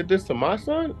 You did this to my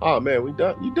son? Oh man, we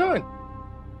done. You done.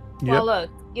 Well, look,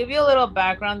 give you a little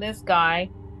background, this guy,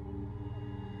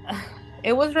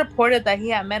 it was reported that he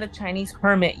had met a Chinese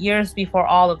hermit years before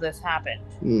all of this happened,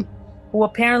 who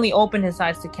apparently opened his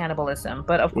eyes to cannibalism.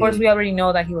 But of course, we already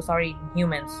know that he was already eating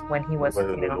humans when he was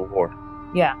in the war.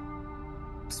 Yeah.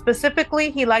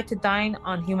 Specifically, he liked to dine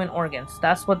on human organs.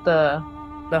 That's what the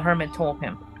hermit told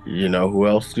him. You know who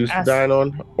else used to dine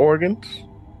on organs?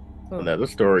 Who? Another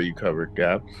story you covered,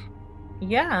 Gabs.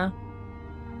 Yeah.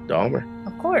 Dahmer.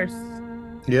 Of course.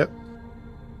 Yep.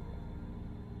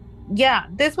 Yeah,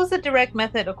 this was a direct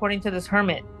method, according to this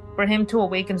hermit, for him to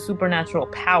awaken supernatural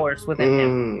powers within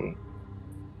him.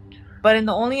 But in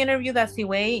the only interview that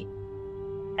Siwei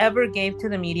ever gave to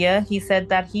the media, he said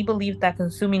that he believed that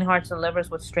consuming hearts and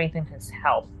livers would strengthen his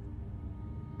health.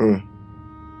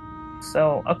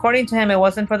 So, according to him, it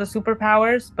wasn't for the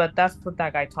superpowers, but that's what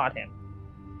that guy taught him.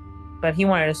 But he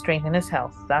wanted to strengthen his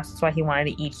health. That's why he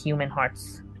wanted to eat human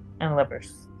hearts and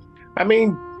livers. I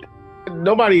mean,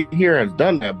 nobody here has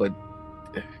done that, but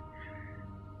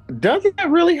does it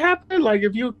really happen? Like,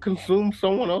 if you consume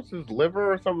someone else's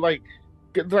liver or something, like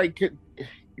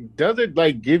does it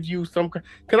like give you some?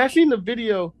 Because I seen the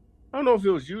video. I don't know if it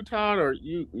was you, Todd, or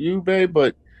you, babe,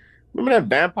 but remember that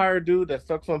vampire dude that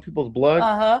sucks on people's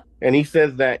blood? And he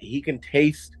says that he can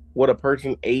taste what a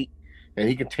person ate, and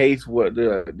he can taste what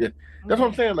that's what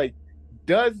I'm saying. Like,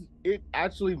 does it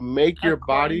actually make your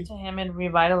body to him and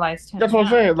revitalized him? That's what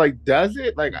I'm saying. Like, does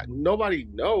it? Like, nobody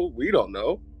know. We don't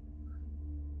know.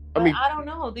 I mean, I don't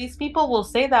know. These people will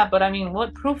say that, but I mean,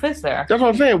 what proof is there? That's what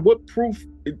I'm saying. What proof?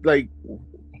 Like,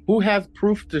 who has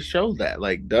proof to show that?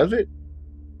 Like, does it?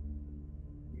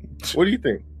 What do you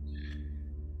think?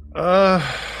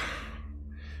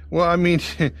 Well, I mean,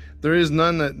 there is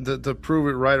none that to prove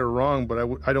it right or wrong, but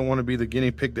I don't want to be the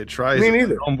guinea pig that tries. Me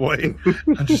neither. Homeboy.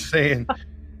 I'm just saying.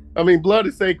 I mean, blood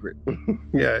is sacred.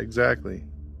 Yeah, exactly.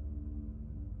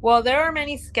 Well, there are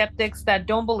many skeptics that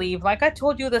don't believe. Like I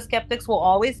told you, the skeptics will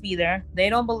always be there. They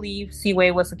don't believe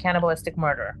Siwei was a cannibalistic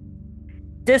murderer.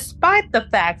 Despite the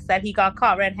fact that he got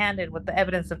caught red-handed with the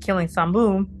evidence of killing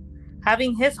Samboom,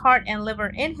 having his heart and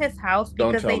liver in his house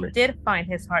because they did find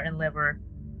his heart and liver,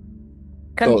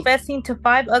 confessing to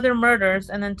 5 other murders,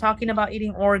 and then talking about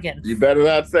eating organs. You better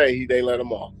not say they let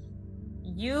him off.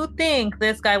 You think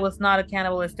this guy was not a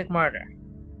cannibalistic murderer?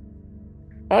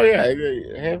 Oh, yeah,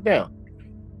 hands down.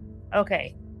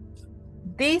 Okay.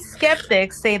 These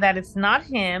skeptics say that it's not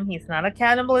him. He's not a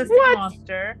cannibalistic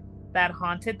monster that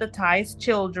haunted the Thai's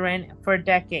children for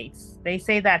decades. They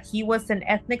say that he was an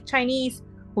ethnic Chinese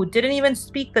who didn't even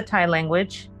speak the Thai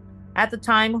language at the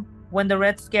time when the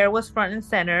Red Scare was front and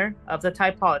center of the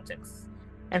Thai politics.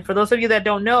 And for those of you that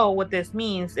don't know what this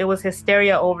means, it was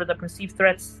hysteria over the perceived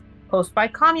threats posed by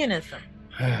communism.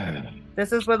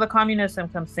 This is where the communism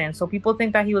comes in. So people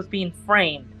think that he was being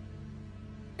framed.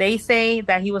 They say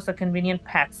that he was a convenient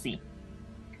patsy.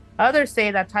 Others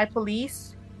say that Thai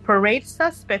police parade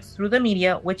suspects through the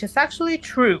media, which is actually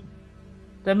true.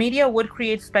 The media would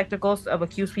create spectacles of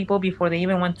accused people before they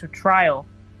even went to trial,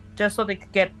 just so they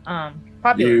could get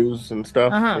popular. Views and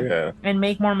stuff. Yeah. And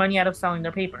make more money out of selling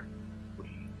their paper.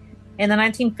 In the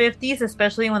 1950s,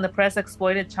 especially when the press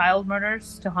exploited child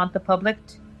murders to haunt the public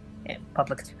in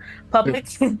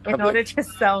order to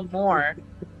sell more.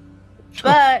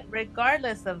 But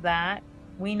regardless of that,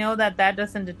 we know that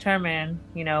doesn't determine,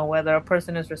 whether a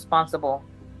person is responsible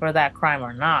for that crime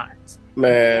or not.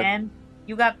 Man. And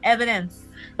you got evidence.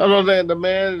 I know that the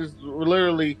man is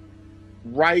literally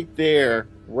right there,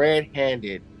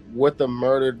 red-handed, with the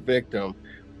murdered victim,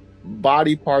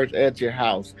 body parts at your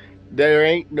house. There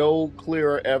ain't no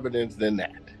clearer evidence than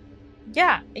that.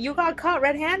 Yeah, you got caught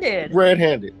red-handed.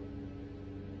 Red-handed.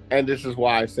 And this is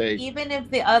why I say... Even if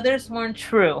the others weren't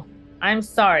true. I'm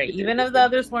sorry. Even if the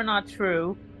others were not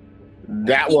true.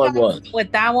 That one was.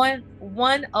 With that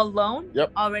one alone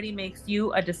already makes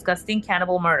you a disgusting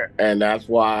cannibal murder. And that's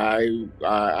why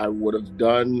I would have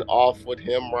done off with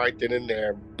him right then and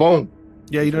there. Boom.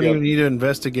 Yeah, you don't even need to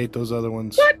investigate those other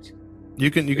ones. What? You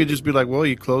could just be like, well,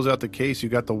 you close out the case. You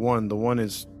got the one. The one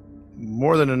is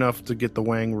more than enough to get the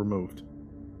wang removed.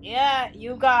 Yeah,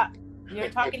 you're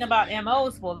talking about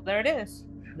MOs. Well, there it is.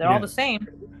 They're all the same.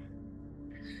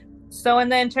 So in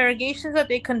the interrogations that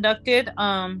they conducted,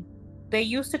 they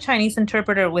used a Chinese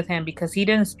interpreter with him because he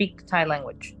didn't speak the Thai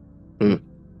language.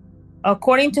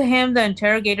 According to him, the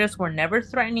interrogators were never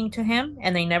threatening to him,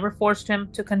 and they never forced him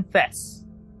to confess.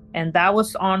 And that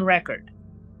was on record.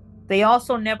 They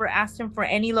also never asked him for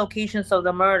any locations of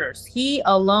the murders. He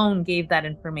alone gave that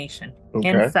information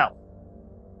himself.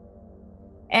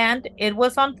 And it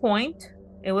was on point.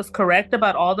 It was correct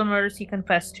about all the murders he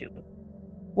confessed to.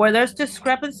 Where there's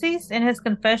discrepancies in his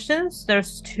confessions,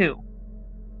 there's two.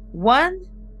 One,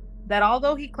 that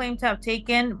although he claimed to have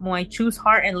taken Moy Chu's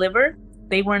heart and liver,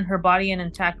 they were in her body and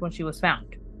intact when she was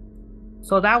found.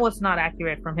 So that was not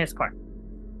accurate from his part.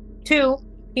 Two,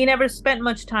 he never spent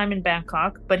much time in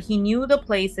Bangkok, but he knew the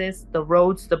places, the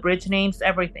roads, the bridge names,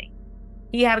 everything.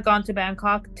 He had gone to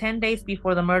Bangkok 10 days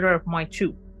before the murder of Moy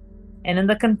Chu. And in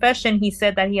the confession, he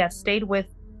said that he had stayed with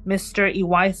Mr.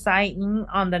 Iwai Sai Ng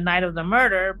on the night of the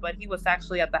murder, but he was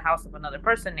actually at the house of another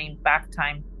person named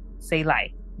Backtime Say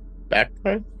Lai.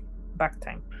 Backtime?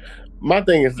 Backtime. My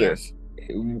thing is this.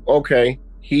 Okay,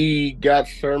 he got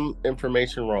some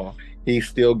information wrong. He's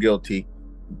still guilty.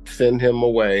 Send him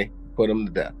away. Put him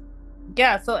to death.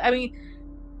 Yeah, so, I mean,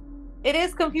 it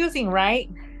is confusing, right?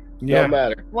 Yeah. No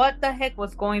matter. What the heck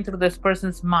was going through this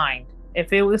person's mind? If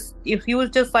he was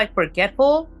just like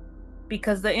forgetful,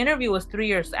 because the interview was 3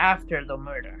 years after the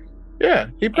murder. Yeah,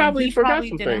 he probably forgot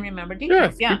some didn't things. remember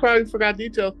details. Yeah, he probably forgot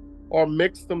details or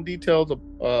mixed some details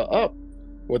up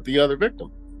with the other victim.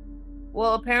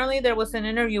 Well, apparently there was an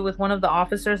interview with one of the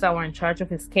officers that were in charge of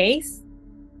his case,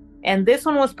 and this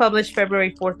one was published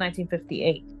February 4th,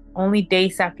 1958, only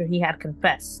days after he had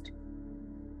confessed.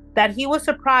 That he was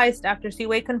surprised after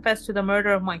Siwei confessed to the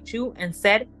murder of Moy Chu and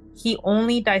said he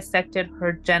only dissected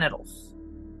her genitals.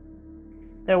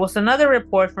 There was another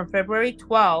report from February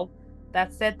 12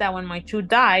 that said that when Moy Chu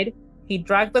died, he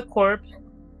dragged the corpse,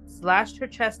 slashed her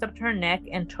chest up to her neck,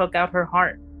 and took out her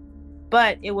heart.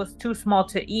 But it was too small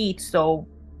to eat, so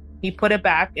he put it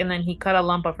back and then he cut a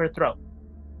lump of her throat.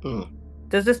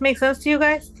 Does this make sense to you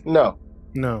guys? No.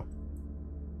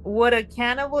 Would a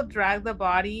cannibal drag the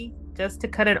body just to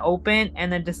cut it open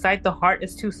and then decide the heart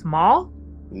is too small?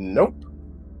 Nope.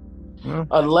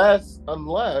 Unless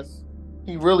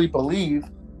he really believed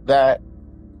that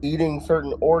eating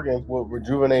certain organs would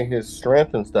rejuvenate his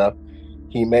strength and stuff,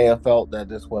 he may have felt that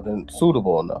this wasn't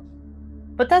suitable enough.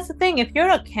 But that's the thing. If you're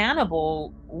a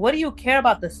cannibal, what do you care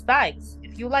about the size?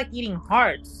 If you like eating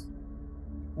hearts,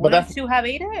 wouldn't you have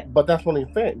ate it? But that's what he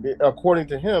said. According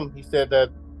to him, he said that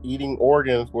eating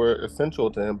organs were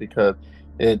essential to him because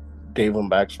it gave him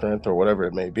back strength or whatever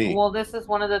it may be. Well, this is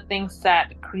one of the things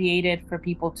that created for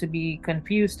people to be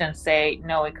confused and say,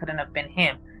 no, it couldn't have been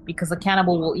him, because a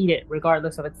cannibal will eat it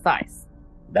regardless of its size.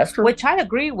 That's true. Which I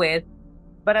agree with,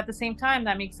 but at the same time,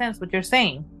 that makes sense what you're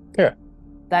saying. Yeah.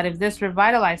 That if this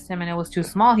revitalized him and it was too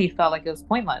small, he felt like it was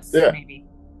pointless, maybe.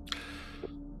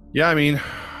 Yeah, I mean,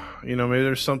 maybe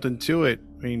there's something to it.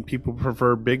 I mean, people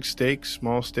prefer big steaks,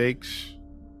 small steaks.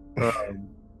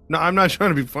 No, I'm not trying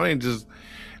to be funny, just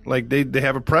like they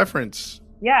have a preference.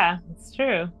 Yeah, it's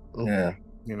true. Yeah.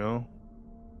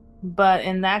 But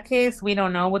in that case, we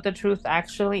don't know what the truth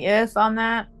actually is on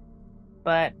that.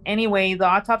 But anyway, the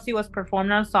autopsy was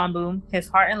performed on Sonboom. His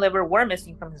heart and liver were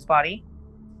missing from his body.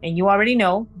 And you already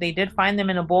know, they did find them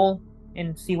in a bowl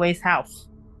in Siwei's house.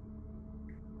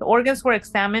 The organs were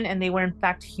examined and they were in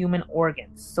fact human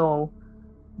organs. So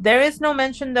there is no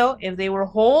mention though if they were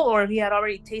whole or if he had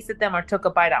already tasted them or took a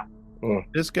bite out.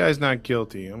 This guy's not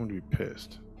guilty. I'm gonna be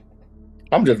pissed.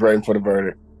 I'm just waiting for the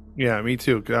verdict. Yeah, me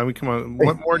too. I mean, come on.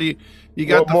 What more do you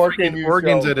got? The freaking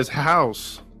organs at his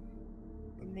house.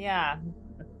 Yeah.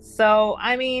 So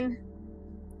I mean,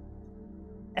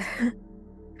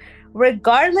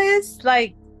 regardless,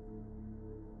 like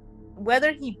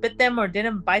whether he bit them or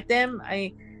didn't bite them,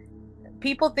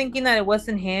 people thinking that it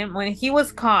wasn't him when he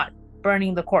was caught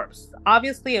burning the corpse.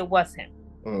 Obviously, it was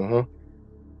him.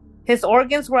 His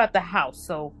organs were at the house,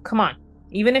 so come on.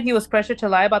 Even if he was pressured to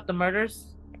lie about the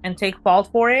murders and take fault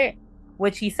for it,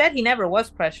 which he said he never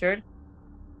was pressured,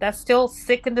 that's still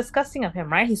sick and disgusting of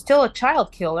him, right? He's still a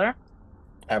child killer.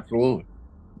 Absolutely.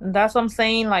 That's what I'm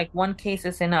saying. Like, one case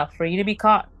is enough for you to be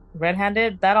caught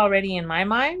red-handed. That already, in my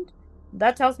mind,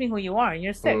 that tells me who you are.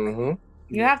 You're sick.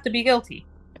 You have to be guilty.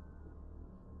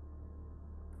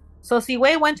 So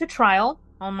Siwei went to trial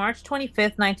on March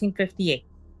 25th, 1958.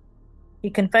 He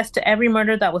confessed to every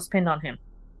murder that was pinned on him.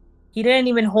 He didn't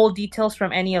even hold details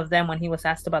from any of them when he was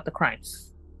asked about the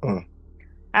crimes.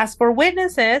 As for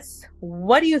witnesses,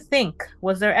 what do you think?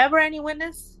 Was there ever any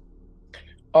witness?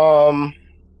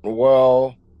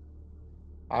 Well,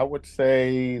 I would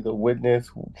say the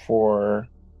witness for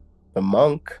the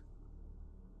monk,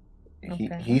 he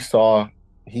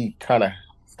kind of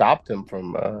stopped him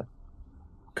from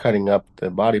cutting up the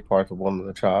body parts of one of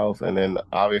the childs, and then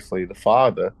obviously the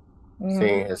father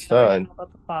seeing his son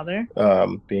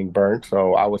being burnt.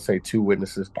 So I would say two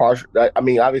witnesses. I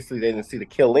mean, obviously they didn't see the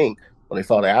killing when they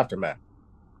saw the aftermath.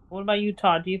 What about you,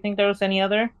 Todd? Do you think there was any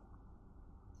other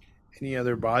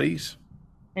bodies?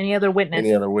 Any other witness?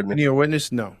 Any other witness? Any other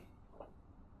witness? No.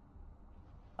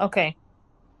 Okay.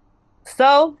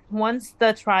 So once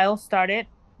the trial started,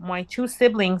 my two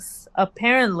siblings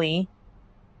apparently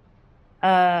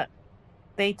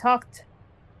they talked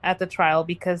at the trial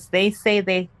because they say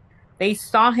they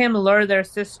saw him lure their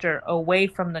sister away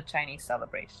from the Chinese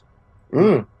celebration.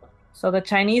 So the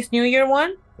Chinese New Year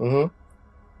one,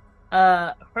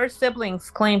 her siblings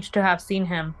claimed to have seen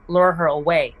him lure her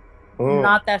away.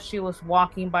 Not that she was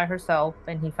walking by herself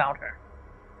and he found her.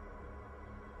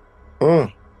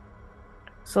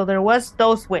 So there was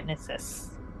those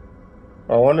witnesses.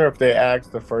 I wonder if they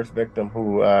asked the first victim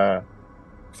who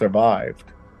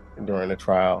survived during the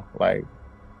trial, like,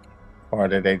 or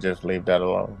did they just leave that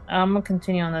alone? I'm gonna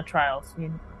continue on the trials.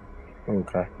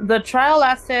 Okay. The trial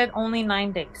lasted only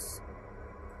 9 days.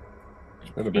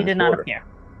 He did not appear.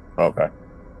 Okay.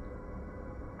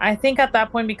 I think at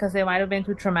that point because it might have been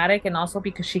too traumatic, and also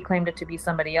because she claimed it to be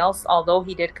somebody else, although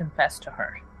he did confess to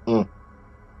her.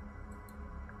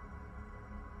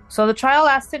 So the trial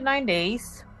lasted 9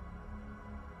 days.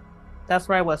 That's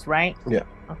where I was, right? Yeah.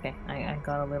 Okay, I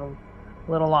got a little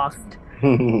lost.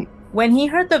 When he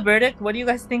heard the verdict, what do you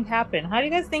guys think happened? How do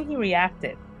you guys think he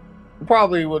reacted?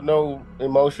 Probably with no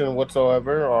emotion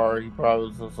whatsoever, or he probably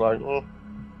was just like, all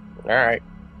right.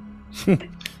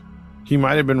 He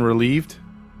might have been relieved.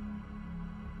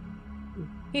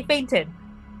 He fainted.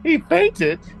 He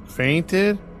fainted?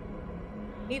 Fainted?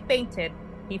 He fainted.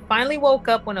 He finally woke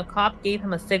up when a cop gave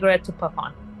him a cigarette to puff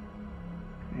on.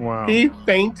 Wow. He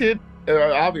fainted?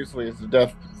 Obviously, it's a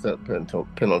death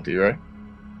penalty, right?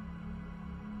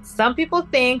 Some people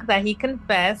think that he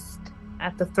confessed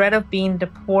at the threat of being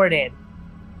deported.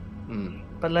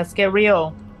 But let's get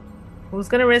real. Who's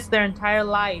going to risk their entire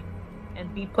life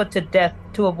and be put to death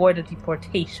to avoid a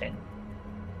deportation?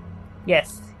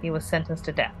 Yes, he was sentenced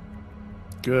to death.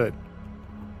 Good.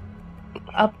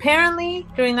 Apparently,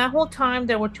 during that whole time,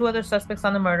 there were 2 other suspects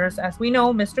on the murders. As we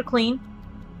know, Mr. Clean,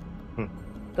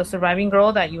 the surviving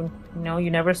girl that you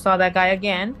never saw that guy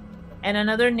again, and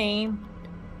another name,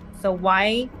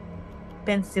 Sawai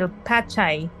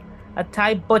Pensilpachai, a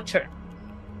Thai butcher.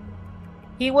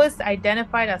 He was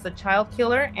identified as a child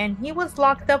killer, and he was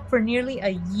locked up for nearly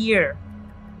a year.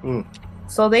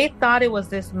 So they thought it was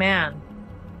this man.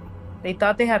 They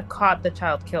thought they had caught the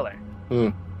child killer.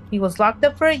 He was locked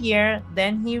up for a year,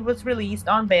 then he was released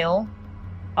on bail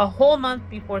a whole month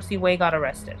before Siwei got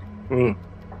arrested.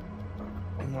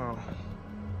 Wow.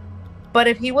 But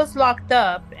if he was locked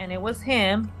up and it was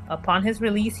him, upon his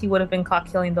release, he would have been caught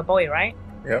killing the boy, right?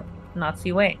 Yep. Not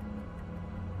Siwei.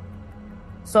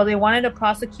 So they wanted to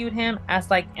prosecute him as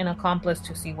like an accomplice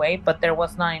to Siwei, but there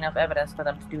was not enough evidence for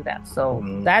them to do that. So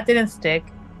that didn't stick,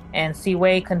 and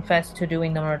Siwei confessed to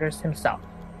doing the murders himself.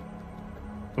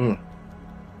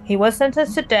 He was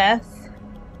sentenced to death.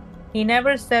 He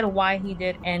never said why he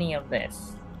did any of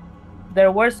this.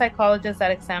 There were psychologists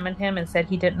that examined him and said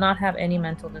he did not have any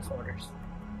mental disorders.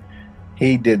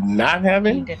 He did not have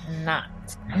any? He did not.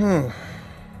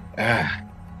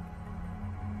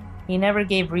 He never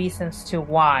gave reasons to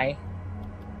why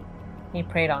he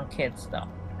preyed on kids, though.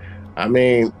 I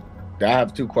mean, I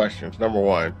have 2 questions. Number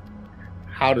 1,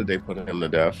 how did they put him to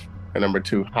death? And number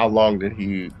 2, how long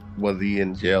was he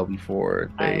in jail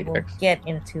before they... I will get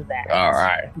into that. All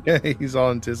right. Yeah, he's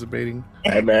all anticipating.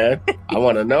 Hey, man, I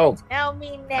want to know. Tell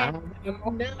me now.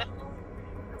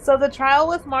 So the trial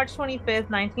was March 25th,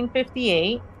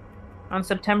 1958. On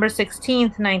September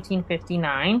 16th,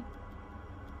 1959.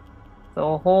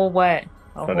 So a whole, what?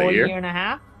 A whole year and a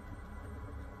half?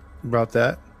 About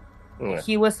that? Yeah.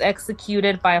 He was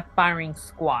executed by a firing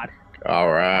squad. All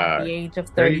right. At the age of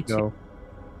 32. There you go.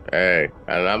 Hey,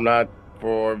 and I'm not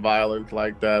for violence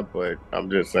like that, but I'm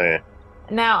just saying.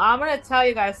 Now, I'm going to tell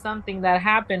you guys something that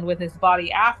happened with his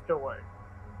body afterward.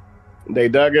 They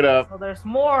dug it up. So there's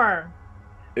more.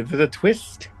 Is it a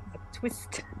twist? A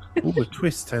twist. Ooh, a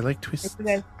twist. I like twists.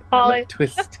 Call it.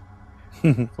 Twist.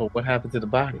 So what happened to the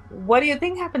body? What do you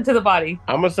think happened to the body?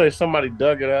 I'm going to say somebody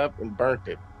dug it up and burnt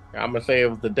it. I'm going to say it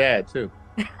was the dad, too.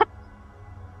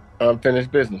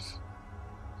 Unfinished business.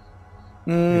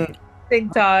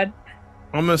 Think, Todd.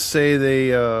 I'm gonna say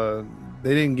they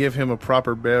didn't give him a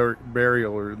proper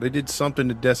burial, or they did something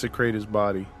to desecrate his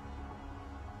body.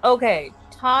 Okay,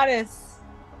 Todd is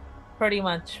pretty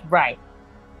much right.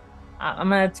 I'm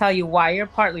gonna tell you why. You're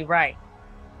partly right.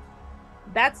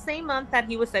 That same month that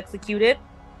he was executed,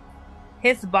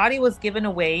 his body was given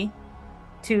away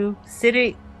to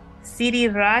Siri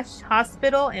Raj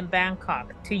Hospital in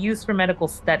Bangkok to use for medical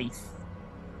studies.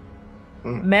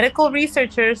 Medical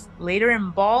researchers later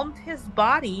embalmed his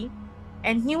body,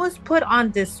 and he was put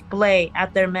on display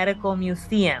at their medical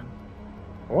museum.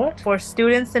 What? For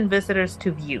students and visitors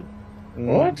to view.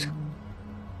 What?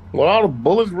 Well, all the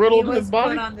bullets riddled He his was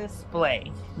body? put on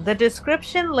display. The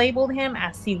description labeled him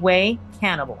as Siway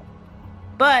cannibal.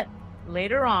 But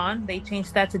later on, they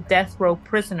changed that to death row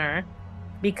prisoner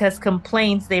because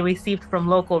complaints they received from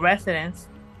local residents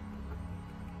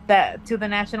that to the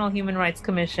National Human Rights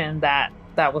Commission that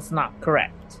was not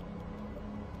correct.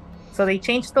 So they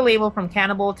changed the label from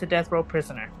cannibal to death row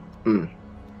prisoner.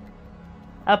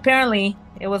 Apparently,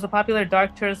 it was a popular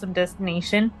dark tourism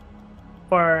destination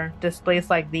for displays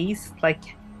like these,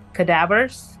 like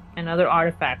cadavers and other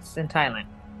artifacts in Thailand.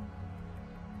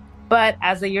 But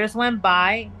as the years went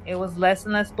by, it was less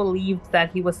and less believed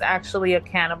that he was actually a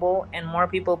cannibal, and more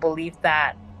people believed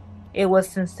that it was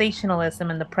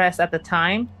sensationalism in the press at the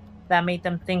time that made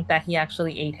them think that he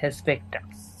actually ate his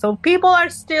victims. So people are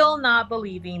still not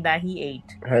believing that he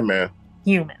ate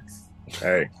humans.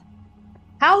 Hey.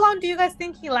 How long do you guys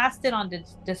think he lasted on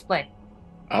display?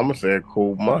 I'm going to say a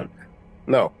cool month.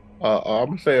 No, I'm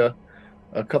going to say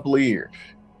a couple of years.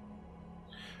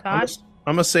 Todd?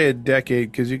 I'm going to say a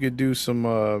decade because you could do some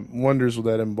wonders with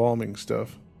that embalming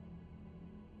stuff.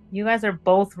 You guys are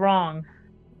both wrong.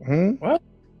 What?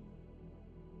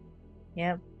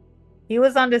 Yep. He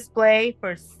was on display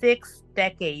for 6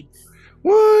 decades.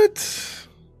 What?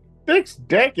 6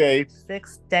 decades?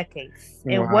 6 decades.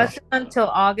 Wow. It wasn't until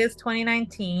August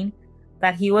 2019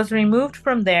 that he was removed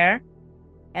from there,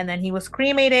 and then he was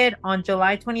cremated on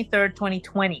July 23rd,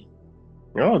 2020.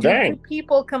 Oh, dang.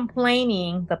 People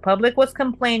complaining, the public was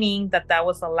complaining that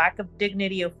was a lack of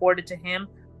dignity afforded to him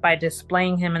by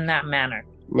displaying him in that manner.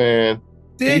 Man,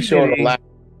 he showed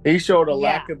a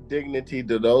lack of dignity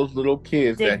to those little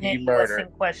kids that he murdered. In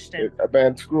question.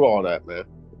 Man, screw all that, man.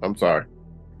 I'm sorry.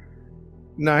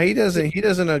 No, he doesn't get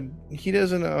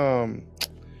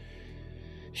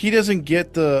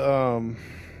the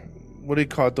what do you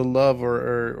call it, the love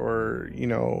or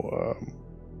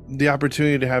the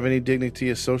opportunity to have any dignity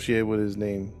associated with his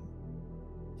name.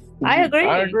 I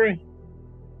agree.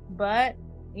 But,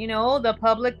 the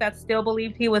public that still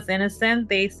believed he was innocent,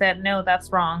 they said, no, that's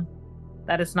wrong.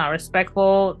 That is not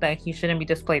respectful, that he shouldn't be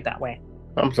displayed that way.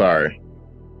 I'm sorry.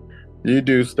 You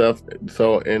do stuff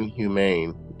so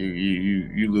inhumane.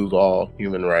 You lose all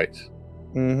human rights.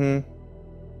 Mm-hmm.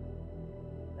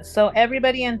 So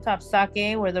everybody in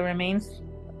Tapsake, where the remains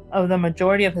of the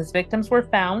majority of his victims were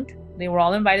found, they were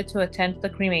all invited to attend the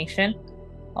cremation,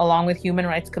 along with human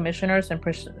rights commissioners and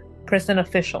prison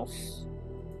officials.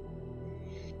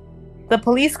 The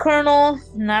police colonel,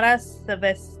 Nara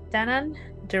Savestanan,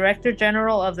 Director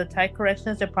General of the Thai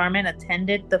Corrections Department,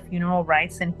 attended the funeral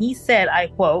rites, and he said, I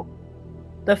quote,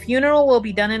 "The funeral will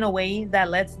be done in a way that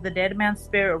lets the dead man's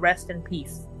spirit rest in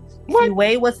peace.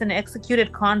 Siway was an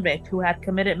executed convict who had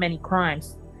committed many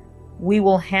crimes. We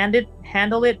will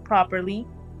handle it properly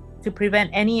to prevent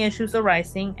any issues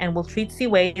arising, and will treat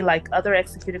Siway like other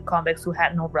executed convicts who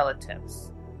had no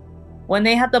relatives." When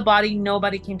they had the body,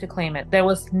 nobody came to claim it. There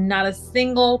was not a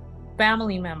single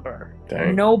family member.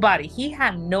 Dang. Nobody. He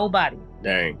had nobody.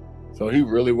 Dang. So he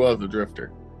really was a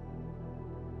drifter.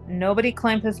 Nobody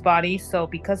claimed his body, so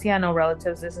because he had no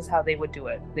relatives, this is how they would do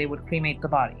it. They would cremate the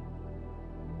body.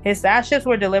 His ashes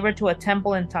were delivered to a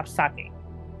temple in Tapsake,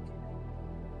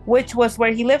 which was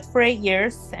where he lived for 8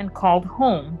 years and called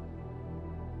home.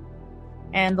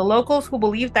 And the locals who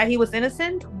believed that he was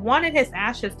innocent wanted his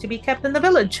ashes to be kept in the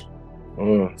village.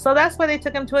 So that's why they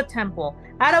took him to a temple.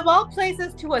 Out of all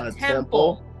places, to a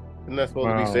temple. Isn't that supposed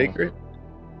to be sacred?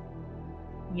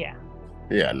 Yeah.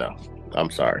 Yeah, no.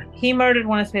 I'm sorry. He murdered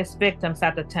one of his victims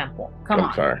at the temple.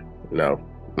 I'm sorry. No.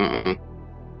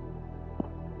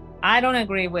 I don't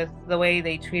agree with the way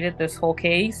they treated this whole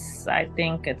case. I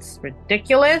think it's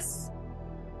ridiculous.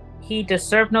 He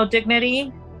deserved no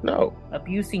dignity. No.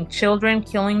 Abusing children,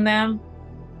 killing them.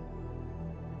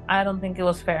 I don't think it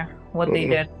was fair what they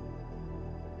did.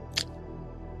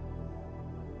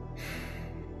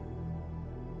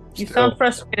 You sound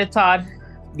frustrated, Todd.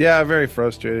 Yeah, very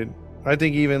frustrated. I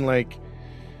think even like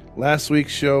last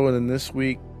week's show and then this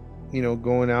week,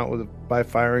 going out by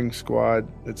firing squad,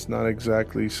 it's not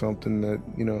exactly something that,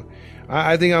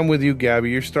 I think I'm with you,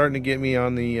 Gabby. You're starting to get me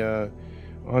on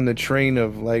the train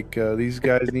of like these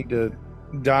guys need to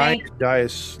die a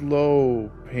slow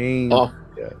pain.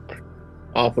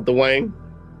 Off with the wang?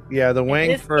 Yeah, the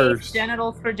wang first. Case,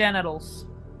 genitals for genitals.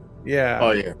 Yeah.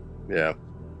 Oh, yeah. Yeah.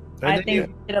 I think he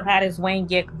should have had his wang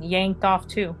yanked off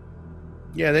too.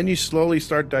 Yeah, then you slowly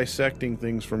start dissecting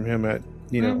things from him at,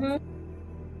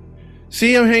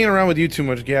 See, I'm hanging around with you too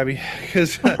much, Gabby,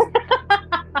 because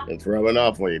it's rubbing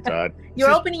off on you, Todd.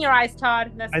 You're opening your eyes,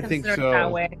 Todd. That's I think so.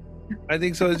 That way. I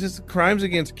think so. It's just crimes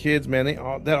against kids, man.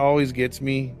 That always gets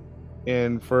me,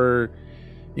 and for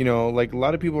You know, like a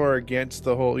lot of people are against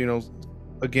the whole,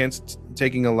 against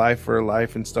taking a life for a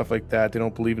life and stuff like that. They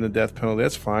don't believe in the death penalty.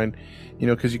 That's fine,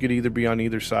 because you could either be on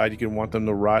either side. You could want them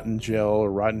to rot in jail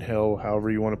or rot in hell, however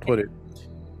you want to put it.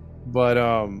 But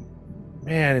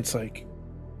man, it's like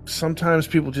sometimes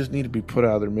people just need to be put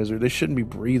out of their misery. They shouldn't be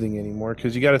breathing anymore,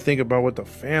 because you got to think about what the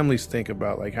families think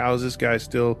about. Like, how is this guy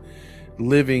still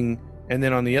living? And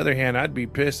then on the other hand, I'd be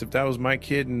pissed if that was my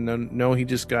kid and no, he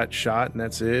just got shot and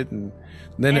that's it. And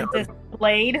then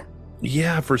displayed.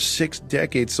 Yeah, for 6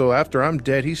 decades. So after I'm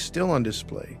dead, he's still on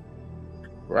display.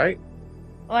 Right?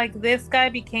 Like, this guy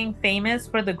became famous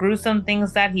for the gruesome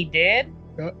things that he did.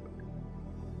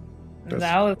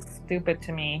 That was stupid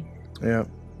to me. Yeah.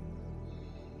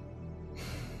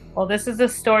 Well, this is the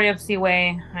story of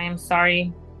Seaway. I am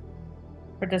sorry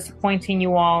for disappointing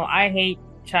you all. I hate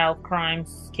child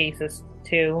crimes cases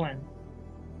too,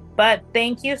 but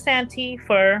thank you, Santi,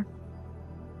 for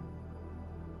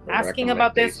asking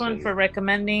about this one, for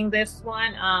recommending this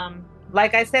one.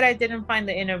 Like I said, I didn't find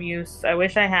the interviews. I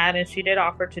wish I had, and she did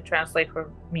offer to translate for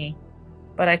me,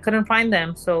 but I couldn't find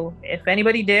them. So if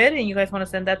anybody did and you guys want to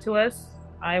send that to us,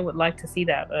 I would like to see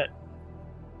that. But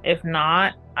if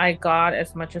not, I got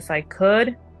as much as I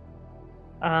could.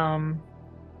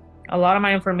 A lot of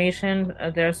my information,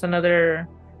 there's another,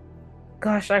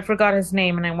 gosh, I forgot his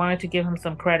name, and I wanted to give him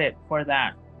some credit for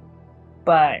that.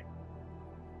 But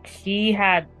he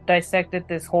had dissected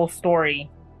this whole story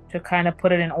to kind of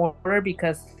put it in order,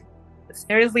 because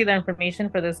seriously, the information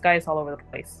for this guy is all over the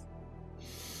place.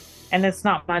 And it's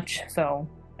not much, so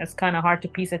it's kind of hard to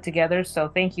piece it together. So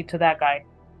thank you to that guy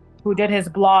who did his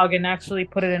blog and actually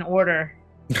put it in order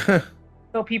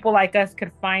so people like us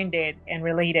could find it and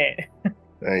relate it.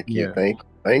 Thank you. Yeah.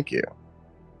 Thank you.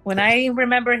 When I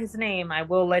remember his name, I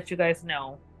will let you guys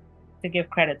know to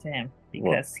give credit to him,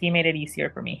 because he made it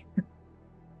easier for me.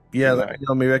 Yeah,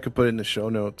 maybe I could put it in the show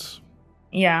notes.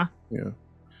 Yeah. Yeah.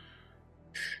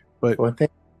 But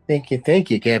thank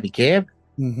you, Gabby Gab.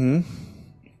 Mm-hmm.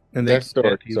 And that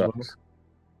story sucks.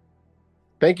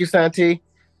 Thank you, Santi.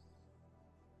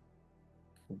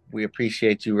 We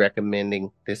appreciate you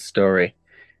recommending this story.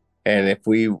 And if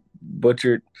we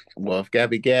butchered, if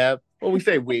Gabby Gab, we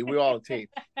say we're all a team.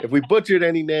 If we butchered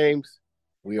any names,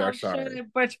 we are sorry. Sure, I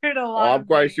butchered a lot. I'm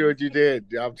quite sure you did.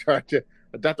 I'm trying to.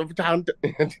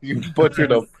 You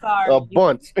butchered a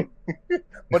bunch,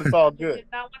 but it's all good. I did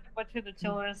not want to butcher the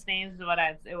children's names, but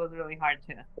it was really hard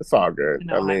to. It's all good. To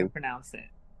know how to pronounce it.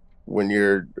 When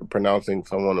you're pronouncing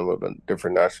someone with a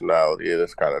different nationality, it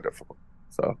is kind of difficult.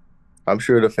 So, I'm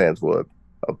sure the fans would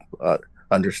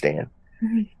understand.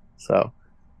 So,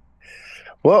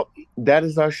 well, that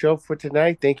is our show for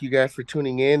tonight. Thank you guys for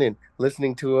tuning in and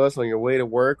listening to us on your way to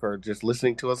work, or just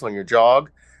listening to us on your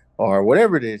jog, or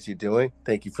whatever it is you're doing.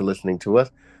 Thank you for listening to us.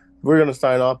 We're going to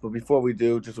sign off, but before we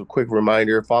do, just a quick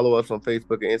reminder, follow us on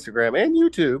Facebook and Instagram and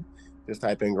YouTube. Just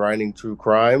type in Grinding True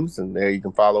Crimes, and there you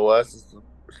can follow us,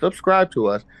 subscribe to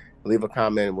us, leave a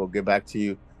comment, and we'll get back to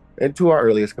you and to our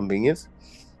earliest convenience.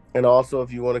 And also,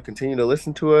 if you want to continue to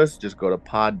listen to us, just go to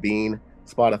Podbean,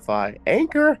 Spotify,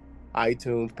 Anchor,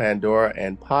 iTunes, Pandora,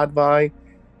 and Podvine.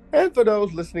 And for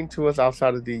those listening to us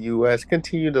outside of the U.S.,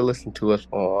 continue to listen to us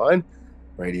on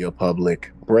Radio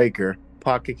Public, Breaker,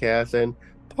 Pocket Cast, and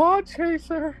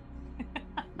Podchaser.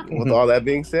 With all that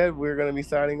being said, we're going to be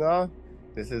signing off.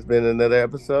 This has been another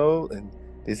episode, and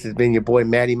this has been your boy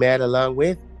Matty Matt, along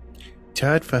with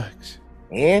Todd Fox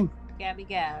and Gabby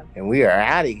Gab. And we are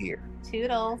out of here.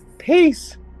 Toodles.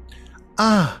 Peace.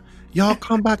 Y'all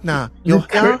come back now. You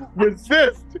couldn't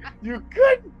resist. You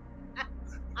couldn't.